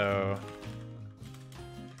 So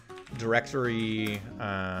directory,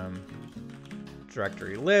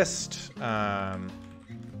 directory list,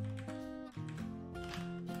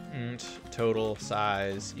 and total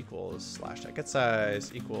size equals /get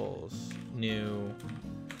size equals new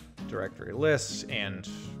directory list, and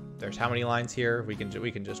there's how many lines here? We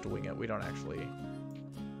can just wing it. We don't actually.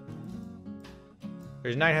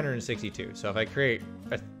 There's 962. So if I create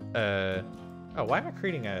a oh, why am I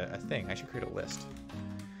creating a thing? I should create a list.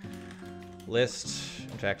 List,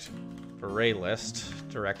 in fact, array list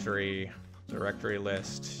directory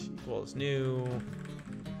list equals new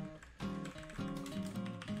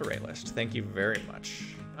array list. Thank you very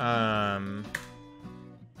much.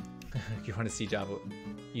 You want to see Java?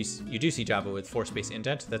 You do see Java with 4-space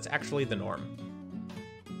indent. That's actually the norm.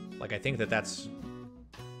 Like I think that's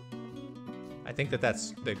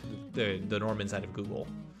the norm inside of Google.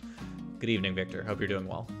 Good evening, Victor. Hope you're doing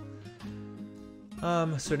well.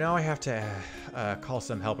 So now I have to call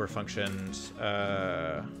some helper functions.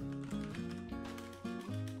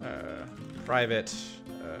 Private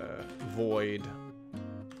void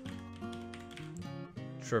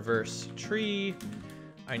traverse tree.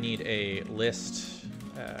 I need a list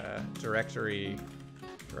directory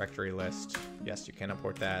list. Yes, you can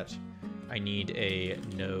import that. I need a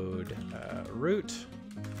node root.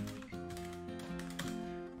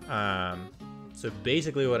 So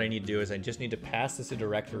basically what I need to do is I just need to pass this a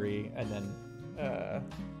directory, and then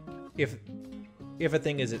if a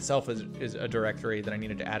thing is itself is a directory, then I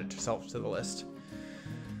needed to add it itself to the list.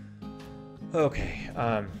 Okay,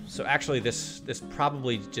 so actually this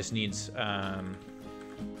probably just needs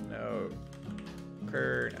node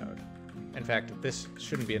cur node. In fact, this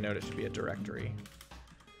shouldn't be a node, it should be a directory.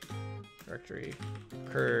 Directory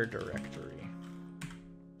cur directory.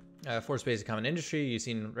 4 spaces common industry.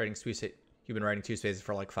 You've been writing 2 spaces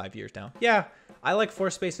for like 5 years now. Yeah, I like 4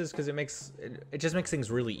 spaces because it just makes things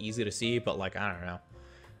really easy to see. But like, I don't know.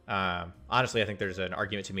 Honestly, I think there's an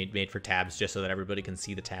argument to be made for tabs just so that everybody can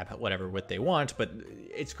see the tab whatever width they want. But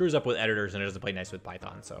it screws up with editors and it doesn't play nice with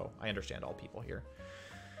Python. So I understand all people here.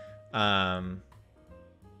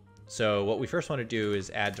 So what we first want to do is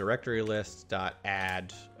add directory list dot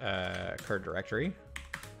add cur directory.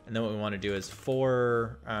 And then what we want to do is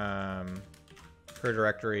for cur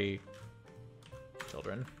directory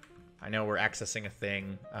children. I know we're accessing a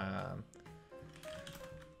thing.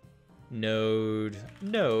 Node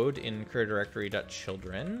in cur directory dot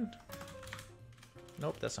children.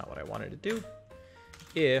 Nope, that's not what I wanted to do.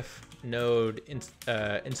 If node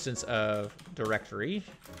instance of directory,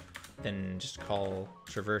 then just call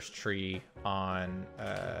traverse tree on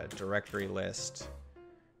directory list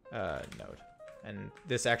node. And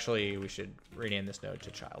this actually, we should rename this node to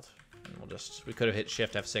child. And we could have hit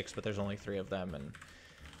Shift F6, but there's only 3 of them, and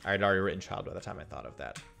I had already written child by the time I thought of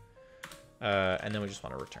that. And then we just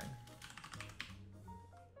want to return.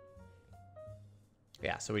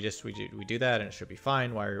 Yeah, so we do that, and it should be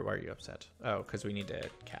fine. Why are you upset? Oh, because we need to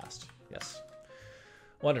cast. Yes.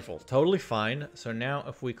 Wonderful. Totally fine. So now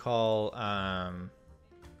if we call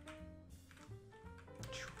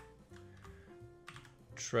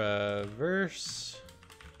traverse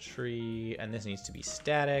tree, and this needs to be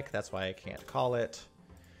static. That's why I can't call it.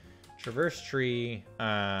 Traverse tree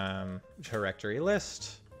directory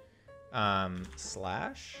list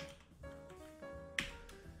slash.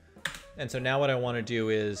 And so now what I want to do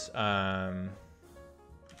is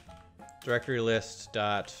directory list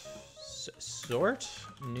dot sort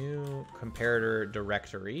new comparator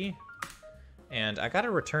directory, and I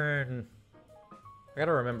gotta remember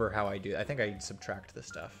how I do. I think I subtract this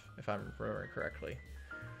stuff if I'm remembering correctly.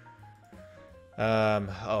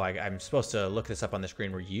 I'm supposed to look this up on the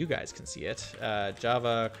screen where you guys can see it.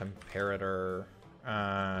 Java comparator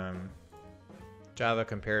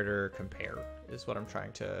compare is what I'm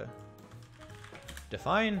trying to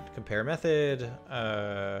define. Compare method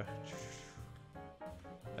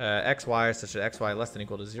xy such that xy less than or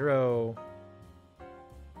equal to 0.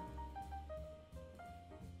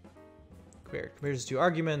 Compares 2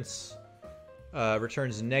 arguments.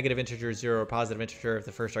 Returns negative integer 0 or positive integer if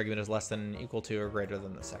the first argument is less than, equal to, or greater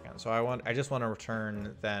than the second. So I just want to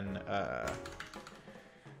return then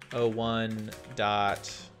O1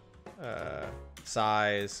 dot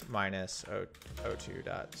size minus O2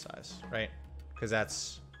 dot size, right? Because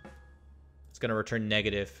it's going to return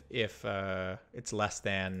negative if it's less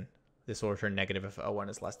than, this will return negative if O1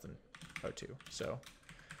 is less than O2. So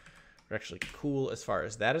we're actually cool as far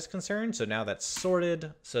as that is concerned. So now that's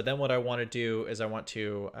sorted. So then what I want to do is I want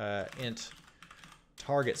to int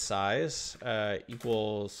target size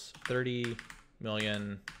equals 30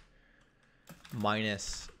 million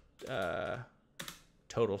minus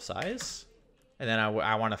total size. And then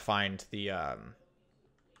I want to find the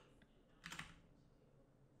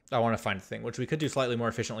thing, which we could do slightly more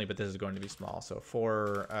efficiently, but this is going to be small. So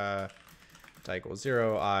for I equals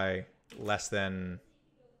 0, I less than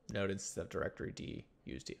node instead of directory D,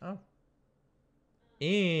 use D. Oh,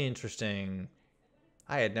 interesting.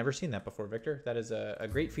 I had never seen that before, Victor. That is a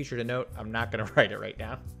great feature to note. I'm not going to write it right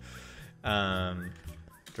now.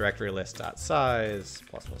 Directory list dot size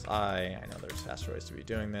plus plus I. I know there's faster ways to be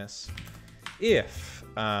doing this. If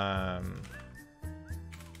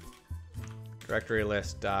directory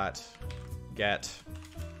list dot get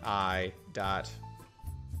I dot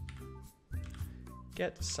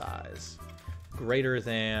get size greater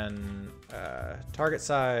than target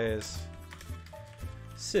size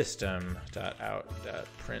system dot out dot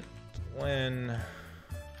println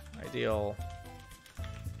ideal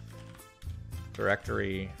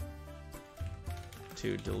directory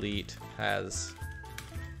to delete has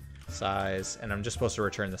size, and I'm just supposed to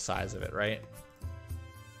return the size of it, right?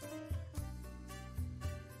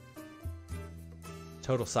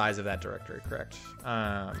 Total size of that directory, correct?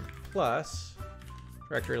 Plus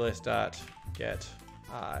directory list dot get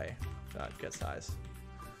I dot get size.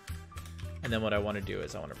 And then what I want to do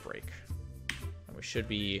is I want to break, and we should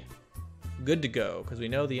be good to go because we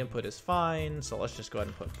know the input is fine. So let's just go ahead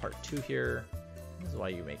and put part 2 here. This is why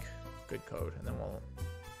you make good code, and then we'll.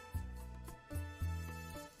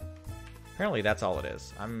 Apparently that's all it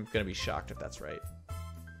is. I'm gonna be shocked if that's right.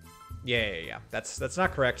 Yeah. That's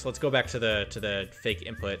not correct. So let's go back to the fake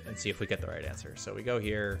input and see if we get the right answer. So we go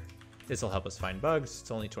here. This will help us find bugs. It's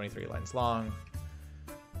only 23 lines long.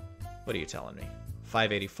 What are you telling me?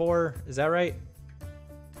 584, is that right?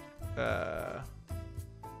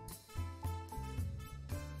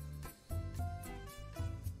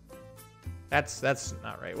 That's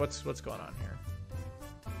not right. What's going on here?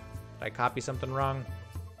 Did I copy something wrong?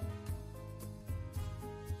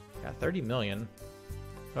 Yeah, 30 million.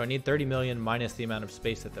 So I need 30 million minus the amount of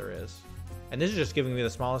space that there is. And this is just giving me the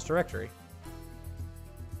smallest directory.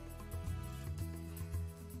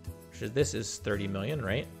 This is 30 million,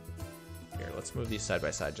 right? Here, let's move these side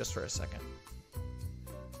by side just for a second.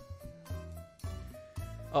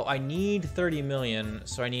 Oh, I need 30 million,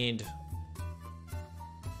 so I need...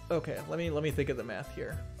 Okay, let me think of the math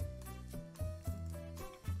here.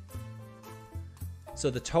 So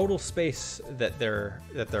the total space that there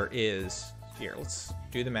is here, let's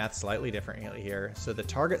do the math slightly differently here. So the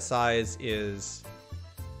target size is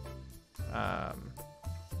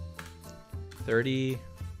 30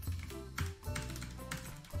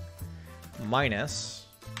 minus,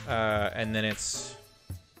 and then it's,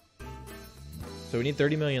 so we need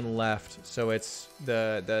 30 million left. So it's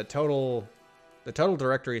the total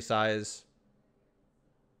directory size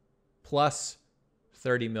plus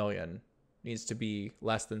 30 million needs to be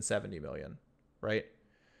less than 70 million, right?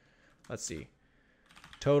 Let's see.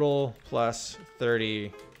 Total plus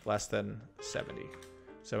 30 less than 70.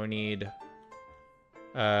 So we need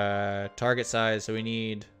target size. So we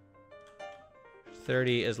need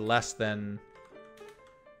 30 is less than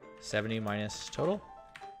 70 minus total.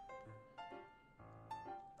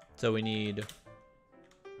 So we need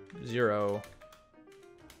 0.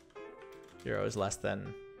 0 is less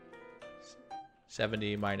than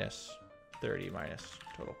 70 minus 30 minus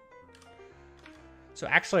total. So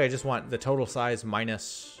actually I just want the total size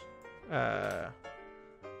minus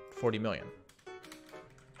 40 million.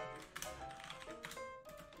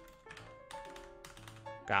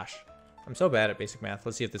 Gosh, I'm so bad at basic math.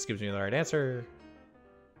 Let's see if this gives me the right answer.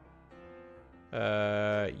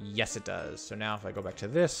 Yes, it does. So now if I go back to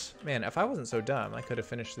this, man, if I wasn't so dumb, I could have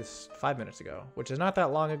finished this 5 minutes ago, which is not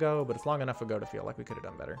that long ago, but it's long enough ago to feel like we could have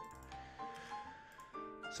done better.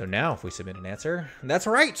 So now if we submit an answer, that's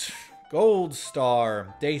right. Gold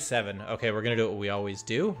star, day 7. Okay, we're going to do what we always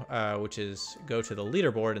do, which is go to the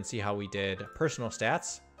leaderboard and see how we did. Personal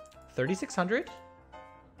stats, 3,600.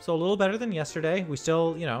 So a little better than yesterday. We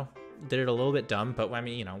still, did it a little bit dumb, but I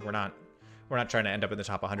mean, we're not trying to end up in the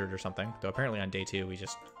top 100 or something. Though apparently on day 2, we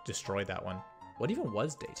just destroyed that one. What even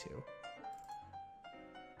was day 2?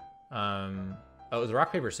 Oh, it was the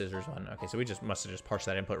rock, paper, scissors one. Okay, so we must have just parsed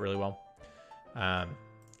that input really well.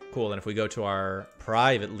 Cool, and if we go to our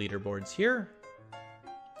private leaderboards here,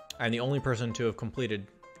 I'm the only person to have completed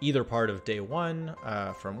either part of day 1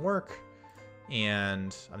 from work,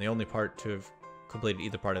 and I'm the only part to have completed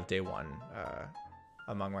either part of day 1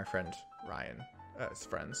 among my friend Ryan's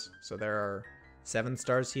friends. So there are 7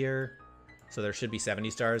 stars here, so there should be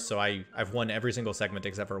 70 stars. So I've won every single segment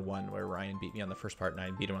except for one where Ryan beat me on the first part and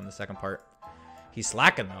I beat him on the second part. He's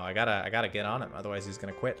slacking though. I gotta get on him, otherwise he's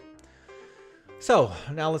gonna quit. So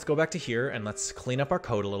now let's go back to here and let's clean up our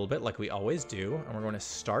code a little bit like we always do. And we're going to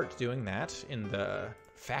start doing that in the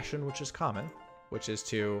fashion which is common, which is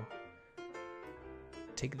to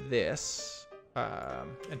take this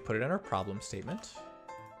and put it in our problem statement.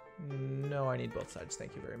 No, I need both sides.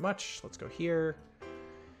 Thank you very much. Let's go here.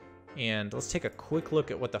 And let's take a quick look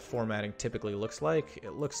at what the formatting typically looks like.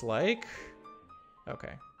 It looks like...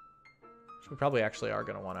 Okay. So we probably actually are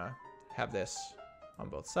going to want to have this on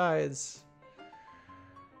both sides.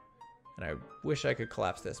 And I wish I could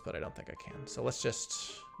collapse this, but I don't think I can. So let's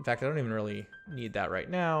just... In fact, I don't even really need that right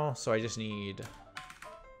now. So I just need...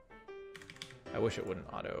 I wish it wouldn't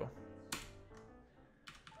auto.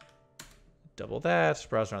 Double that.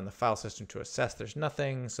 Browse around the file system to assess there's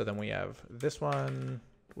nothing. So then we have this one,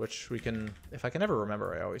 which we can... If I can ever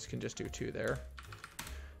remember, I always can just do 2 there.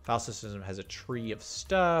 File system has a tree of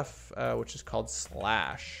stuff, which is called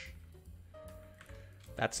slash.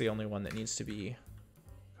 That's the only one that needs to be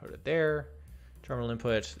coded there. Terminal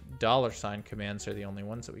input, $sign commands are the only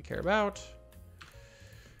ones that we care about.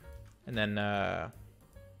 And then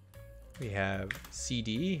we have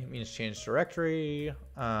CD, means change directory.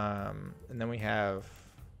 And then we have,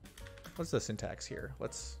 what's the syntax here?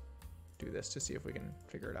 Let's do this to see if we can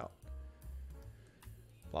figure it out.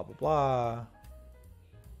 Blah, blah, blah.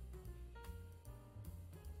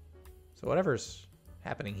 So whatever's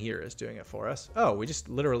happening here is doing it for us. Oh, we just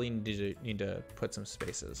literally need to put some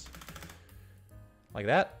spaces. Like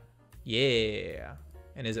that? Yeah.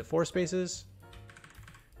 And is it 4 spaces?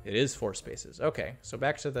 It is 4 spaces. Okay, so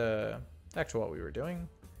back to what we were doing.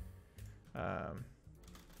 That's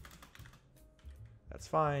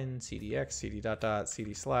fine. CDX, CD dot dot,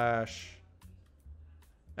 CD slash.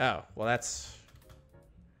 Oh, well that's...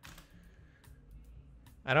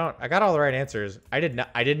 I got all the right answers. I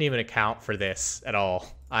didn't even account for this at all.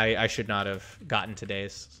 I should not have gotten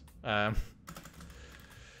today's.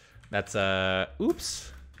 That's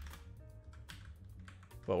oops.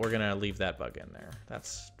 But we're gonna leave that bug in there.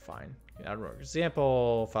 That's fine.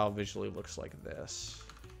 Example file visually looks like this.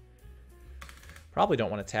 Probably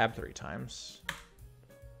don't want to tab 3 times.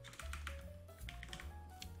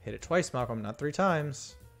 Hit it twice, Malcolm, not 3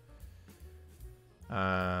 times.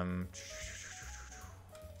 And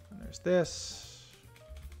there's this.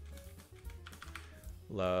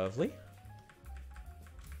 Lovely.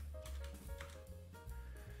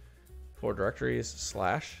 4 directories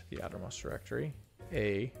slash the outermost directory,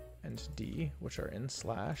 A and D, which are in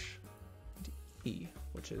slash D,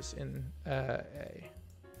 which is in A.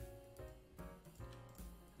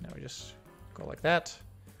 Now we just go like that.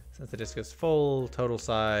 Since the disk is full, total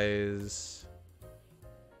size.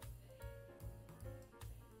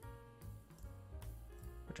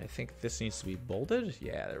 Which I think this needs to be bolded.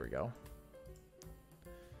 Yeah, there we go.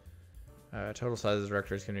 Total size of the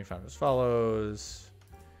directory is going to be found as follows.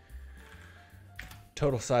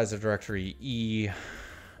 Total size of directory E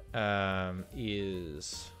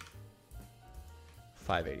is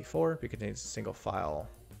 584. It contains a single file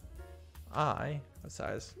I of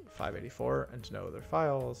size 584 and no other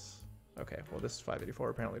files. Okay, well this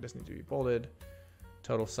 584 apparently doesn't need to be bolded.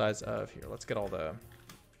 Total size of here. Let's get all the.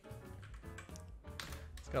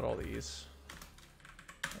 Got all these.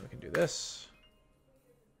 And we can do this.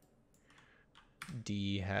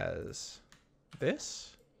 D has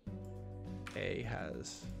this. A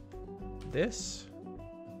has this.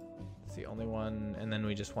 It's the only one. And then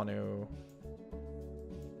we just want to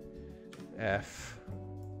F,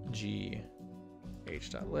 G,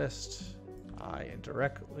 H.list, I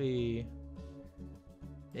indirectly.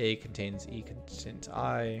 A contains E contains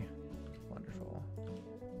I. Wonderful.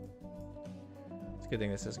 Good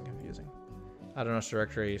thing this isn't confusing. Outermost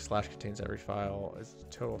directory slash contains every file. Its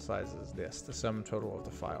total size is this, the sum total of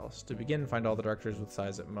the files. To begin, find all the directories with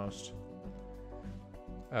size at most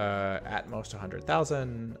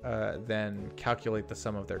 100,000. Then calculate the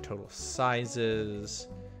sum of their total sizes.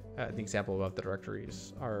 The example above, the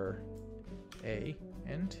directories are A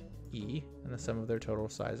and E, and the sum of their total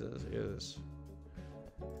sizes is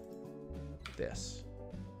this,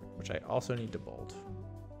 which I also need to bold.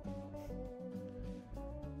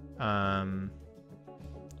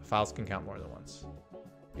 Files can count more than once.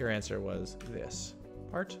 Your answer was this.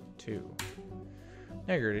 Part 2.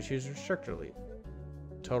 Now you're going to choose restrict or delete.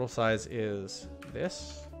 Total size is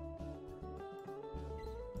this.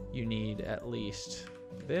 You need at least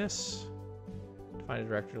this. To find a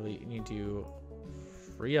direct delete, you need to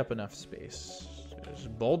free up enough space.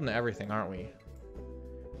 Just bolden everything, aren't we?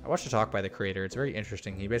 I watched a talk by the creator. It's very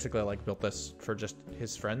interesting. He basically like built this for just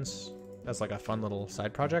his friends as like a fun little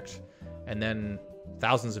side project. And then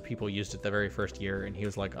thousands of people used it the very first year, and he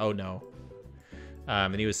was like, oh no.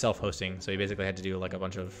 And he was self-hosting, so he basically had to do like a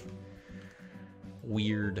bunch of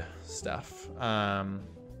weird stuff.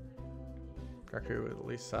 Directory with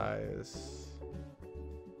least size.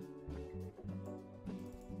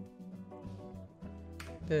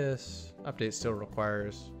 This update still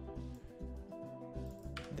requires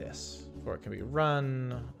this before it can be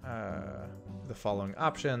run. The following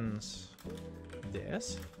options: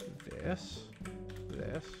 this.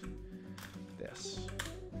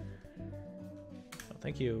 Oh,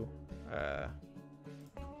 thank you.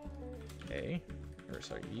 E. There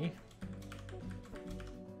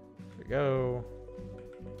we go.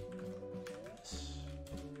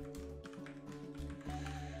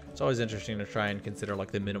 It's always interesting to try and consider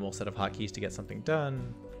like the minimal set of hotkeys to get something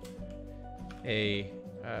done. A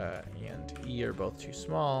and E are both too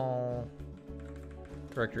small.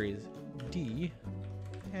 Directories D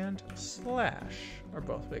and slash are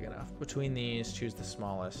both big enough. Between these, choose the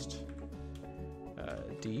smallest.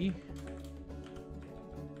 D.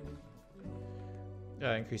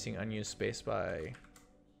 Increasing unused space by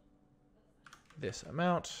this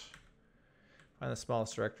amount. Find the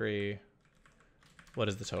smallest directory. What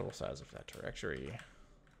is the total size of that directory?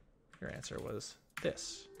 Your answer was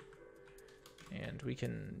this. And we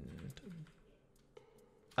can...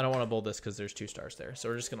 I don't want to bold this because there's 2 stars there, so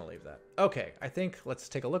we're just going to leave that. Okay, I think let's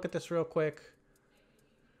take a look at this real quick.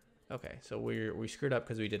 Okay, so we screwed up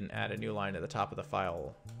because we didn't add a new line at the top of the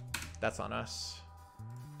file. That's on us.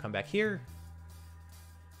 Come back here.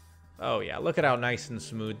 Oh yeah, look at how nice and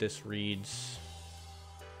smooth this reads.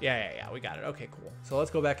 Yeah, we got it. Okay, cool. So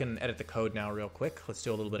let's go back and edit the code now real quick. Let's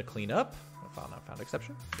do a little bit of cleanup. File not found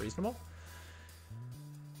exception. Reasonable.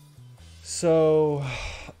 So,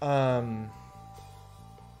 I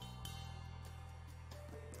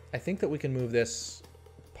think that we can move this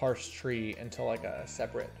parse tree into like a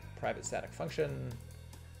separate private static function.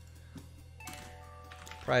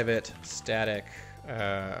 Private static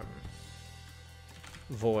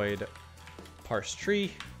void parse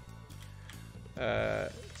tree.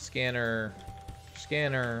 Scanner,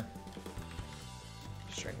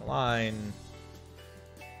 string line.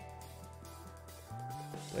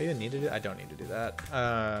 Do I even need to do? I don't need to do that.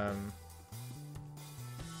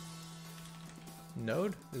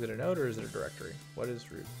 Node? Is it a node or is it a directory? What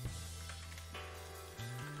is root?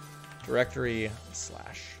 Directory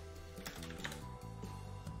slash.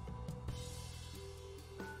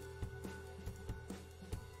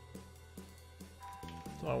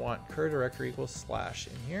 So I want cur directory equals slash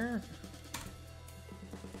in here.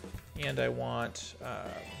 And I want,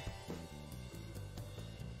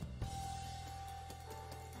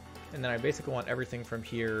 and then I basically want everything from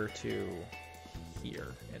here to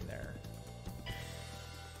here in there.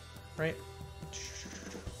 Right?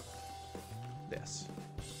 This.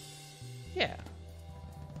 Yeah.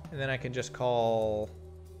 And then I can just call,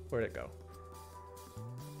 where'd it go?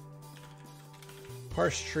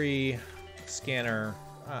 Parse tree, scanner,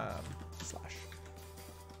 slash.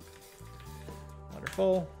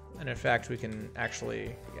 Wonderful. And in fact, we can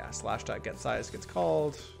actually, slash.getSize gets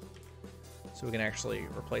called. So we can actually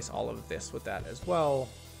replace all of this with that as well.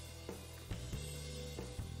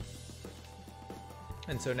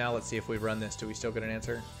 And so now let's see if we run this, do we still get an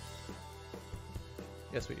answer?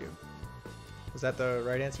 Yes, we do. Was that the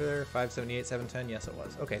right answer there? 578, 710? Yes, it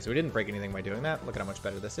was. Okay, so we didn't break anything by doing that. Look at how much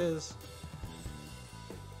better this is.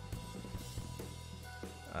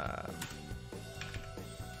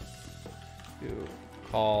 Do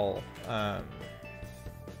call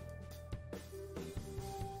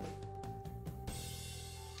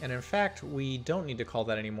and in fact we don't need to call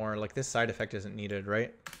that anymore. Like this side effect isn't needed,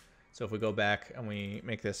 right? So if we go back and we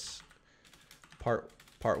make this part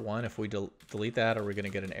 1, if we delete that, are we going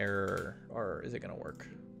to get an error or is it going to work?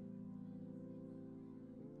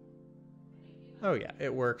 Oh yeah,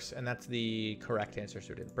 it works, and that's the correct answer. So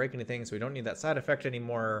we didn't break anything, so we don't need that side effect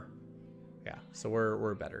anymore. Yeah, so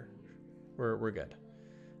we're better. We're good.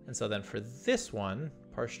 And so then for this one,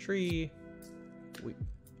 parse tree, we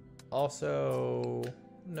also,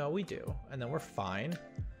 no, we do. And then we're fine.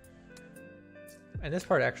 And this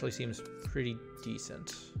part actually seems pretty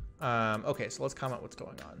decent. Okay, so let's comment what's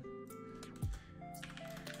going on.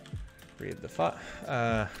 Read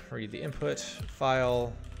the input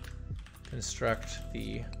file, construct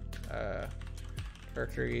the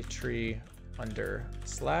directory tree under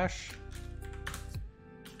slash.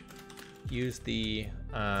 Use the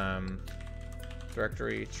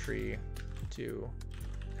directory tree to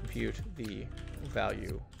compute the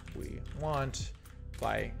value we want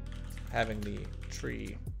by having the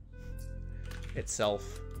tree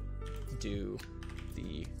itself do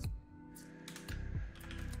the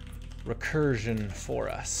recursion for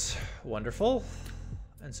us. Wonderful.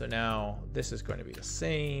 And so now this is going to be the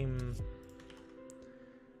same.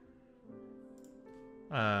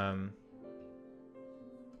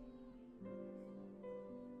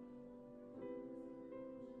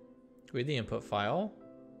 Read the input file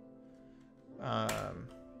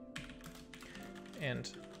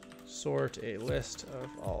and sort a list of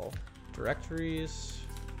all directories.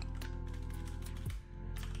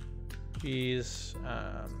 These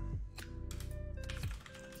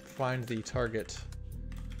find the target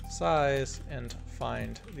size and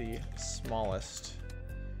find the smallest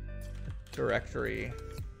directory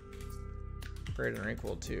greater than or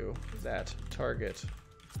equal to that target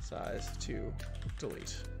size to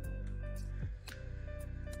delete.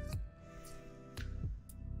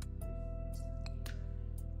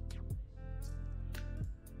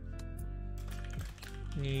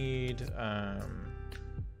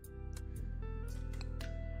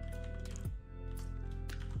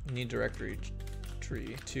 Need directory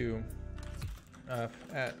tree to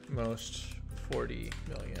at most 40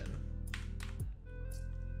 million.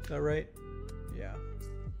 Is that right? Yeah.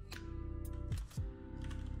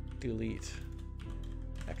 Delete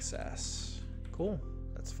excess. Cool.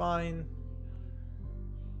 That's fine.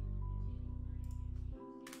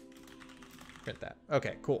 Print that.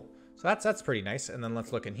 Okay, cool. So that's pretty nice. And then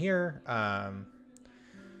let's look in here.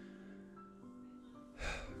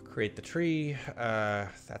 Create the tree.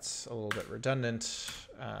 That's a little bit redundant.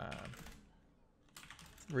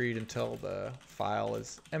 Read until the file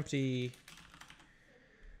is empty.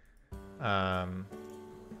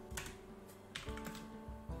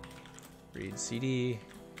 Read cd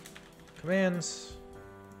commands.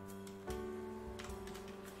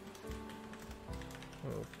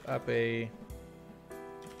 Move up a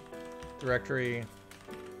directory.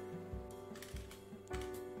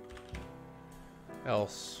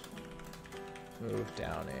 Else move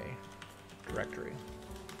down a directory.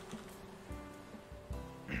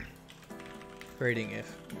 Creating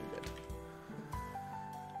if needed.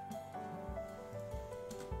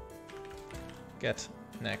 Get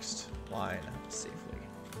next line safely.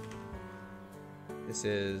 This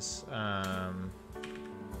is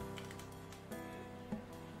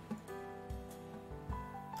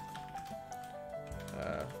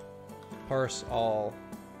parse all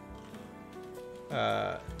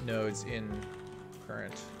nodes in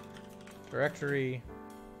current directory.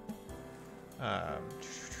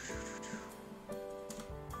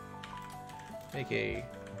 Make a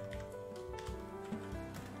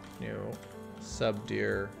new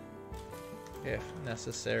subdir if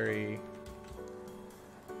necessary.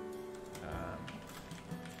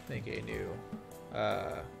 Make a new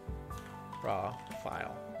raw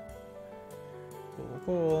file.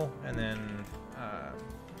 Cool. And then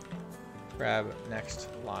grab next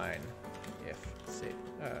line if safe.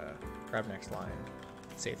 Grab next line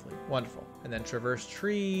safely. Wonderful. And then traverse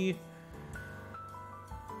tree.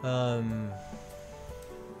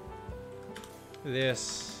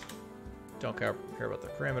 This don't care about the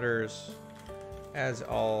parameters. As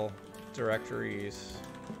all directories,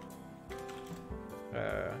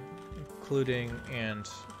 including and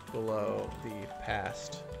below the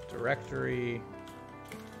past directory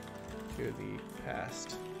to the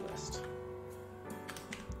past list.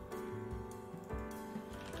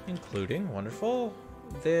 Including, wonderful.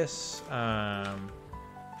 This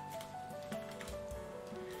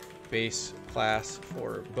base class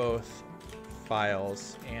for both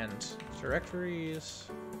files and directories.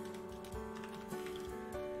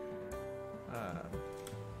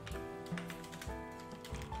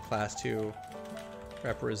 Class to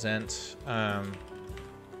represent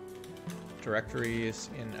directories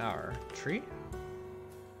in our tree.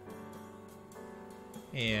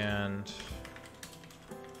 And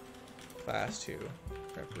class to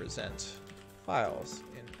represent files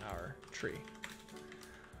in our tree.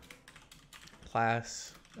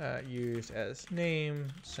 Class used as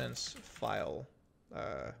name since file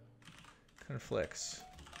conflicts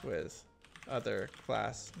with other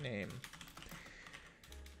class name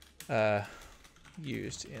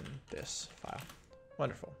used in this file.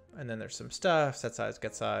 Wonderful. And then there's some stuff, set size,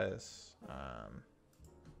 get size,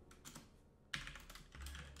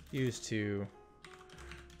 used to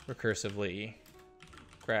recursively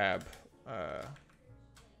grab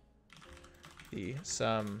the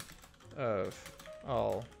sum of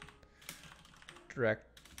all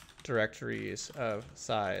directories of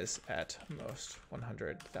size at most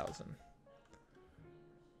 100,000.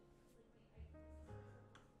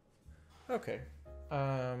 Okay.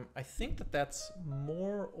 I think that that's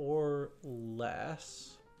more or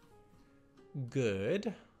less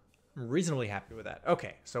good. I'm reasonably happy with that.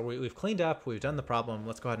 Okay, so we've cleaned up, we've done the problem.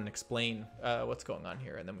 Let's go ahead and explain what's going on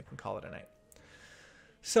here, and then we can call it a night.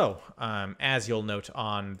 So, as you'll note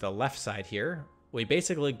on the left side here, we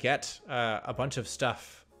basically get a bunch of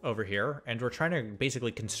stuff over here, and we're trying to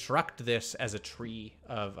basically construct this as a tree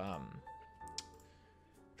of...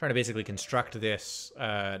 trying to basically construct this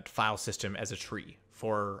file system as a tree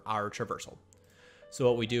for our traversal. So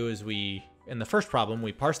what we do is in the first problem,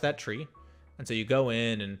 we parse that tree. And so you go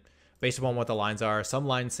in and based upon what the lines are, some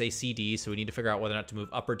lines say CD, so we need to figure out whether or not to move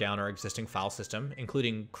up or down our existing file system,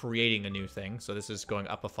 including creating a new thing. So this is going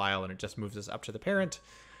up a file and it just moves us up to the parent.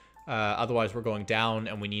 Otherwise, we're going down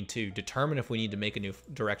and we need to determine if we need to make a new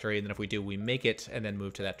directory. And then if we do, we make it and then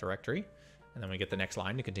move to that directory. And then we get the next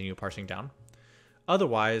line to continue parsing down.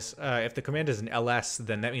 Otherwise, if the command is an ls,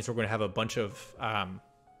 then that means we're going to have a bunch of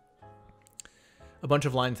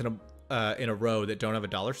lines in a row that don't have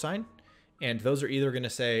a $sign. And those are either going to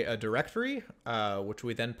say a directory, which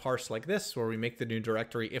we then parse like this, where we make the new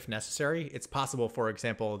directory if necessary. It's possible, for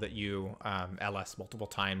example, that you ls multiple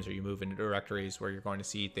times, or you move into directories where you're going to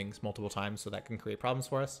see things multiple times, so that can create problems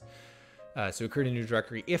for us. So we create a new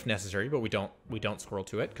directory if necessary, but we don't scroll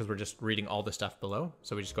to it because we're just reading all the stuff below.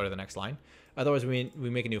 So we just go to the next line. Otherwise, we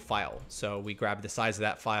make a new file. So we grab the size of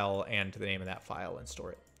that file and the name of that file and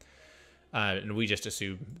store it. And we just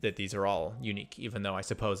assume that these are all unique, even though I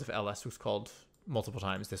suppose if ls was called multiple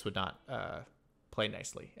times, this would not play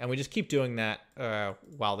nicely. And we just keep doing that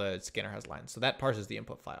while the scanner has lines. So that parses the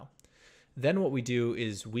input file. Then what we do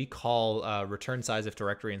is we call return size if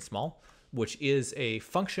directory and small, which is a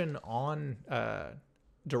function on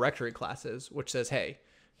directory classes, which says, hey,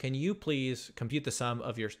 can you please compute the sum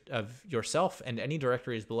of yourself and any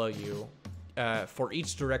directories below you for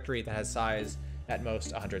each directory that has size at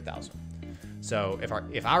most 100,000. So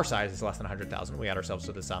if our size is less than 100,000, we add ourselves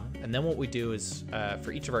to the sum. And then what we do is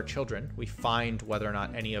for each of our children, we find whether or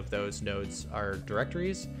not any of those nodes are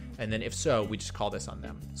directories. And then if so, we just call this on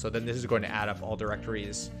them. So then this is going to add up all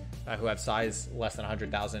directories who have size less than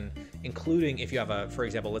 100,000, including if you have for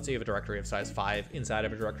example, let's say you have a directory of size 5 inside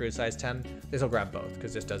of a directory of size 10, this will grab both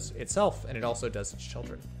because this does itself and it also does its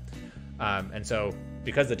children. And so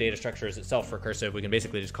because the data structure is itself recursive, we can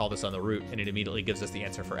basically just call this on the root and it immediately gives us the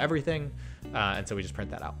answer for everything. And so we just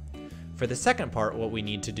print that out. For the second part, what we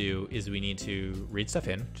need to do is we need to read stuff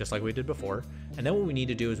in, just like we did before. And then what we need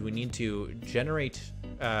to do is we need to generate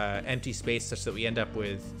empty space such that we end up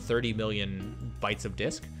with 30 million bytes of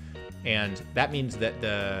disk. And that means that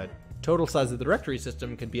the total size of the directory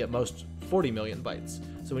system can be at most 40 million bytes.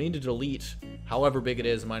 So we need to delete however big it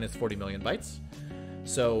is minus 40 million bytes.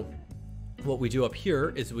 So what we do up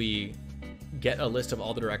here is we get a list of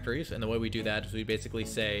all the directories, and the way we do that is we basically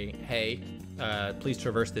say, hey, please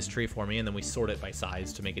traverse this tree for me, and then we sort it by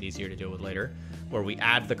size to make it easier to deal with later, where we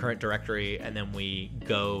add the current directory, and then we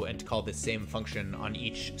go and call this same function on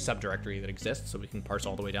each subdirectory that exists, so we can parse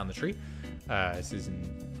all the way down the tree. This is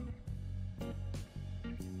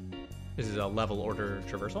a level order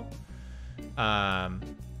traversal.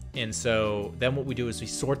 And so then what we do is we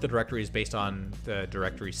sort the directories based on the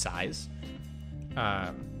directory size.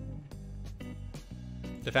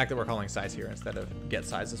 The fact that we're calling size here instead of get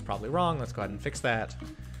size is probably wrong. Let's go ahead and fix that.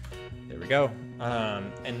 There we go.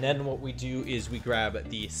 And then what we do is we grab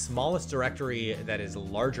the smallest directory that is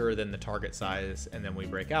larger than the target size, and then we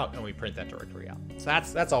break out and we print that directory out. So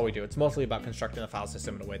that's all we do. It's mostly about constructing the file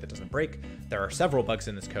system in a way that doesn't break. There are several bugs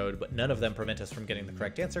in this code, but none of them prevent us from getting the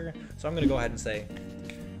correct answer. So I'm going to go ahead and say,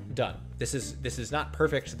 done. This is not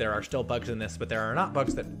perfect. There are still bugs in this, but there are not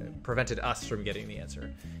bugs that prevented us from getting the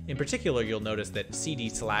answer. In particular, you'll notice that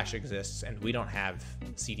cd/ exists, and we don't have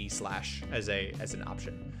cd/ as an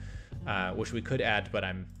option, which we could add, but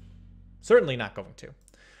I'm certainly not going to.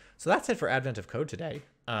 So that's it for Advent of Code today.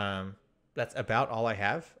 That's about all I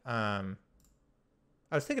have. I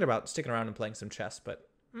was thinking about sticking around and playing some chess, but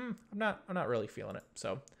I'm not really feeling it.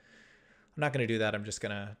 So I'm not going to do that. I'm just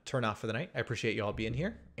going to turn off for the night. I appreciate you all being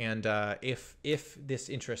here. And if this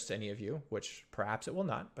interests any of you, which perhaps it will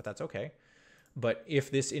not, but that's okay. But if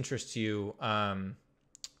this interests you, got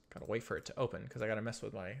to wait for it to open because I got to mess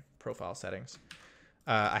with my profile settings.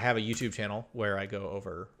 I have a YouTube channel where I go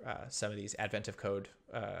over some of these Advent of Code,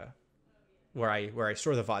 where I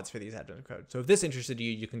store the VODs for these Advent of Code. So if this interested you,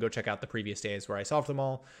 you can go check out the previous days where I solved them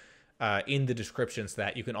all. in the description so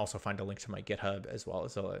that you can also find a link to my GitHub as well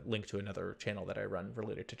as a link to another channel that I run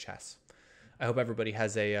related to chess. I hope everybody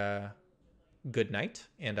has a good night,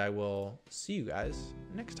 and I will see you guys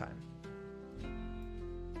next time.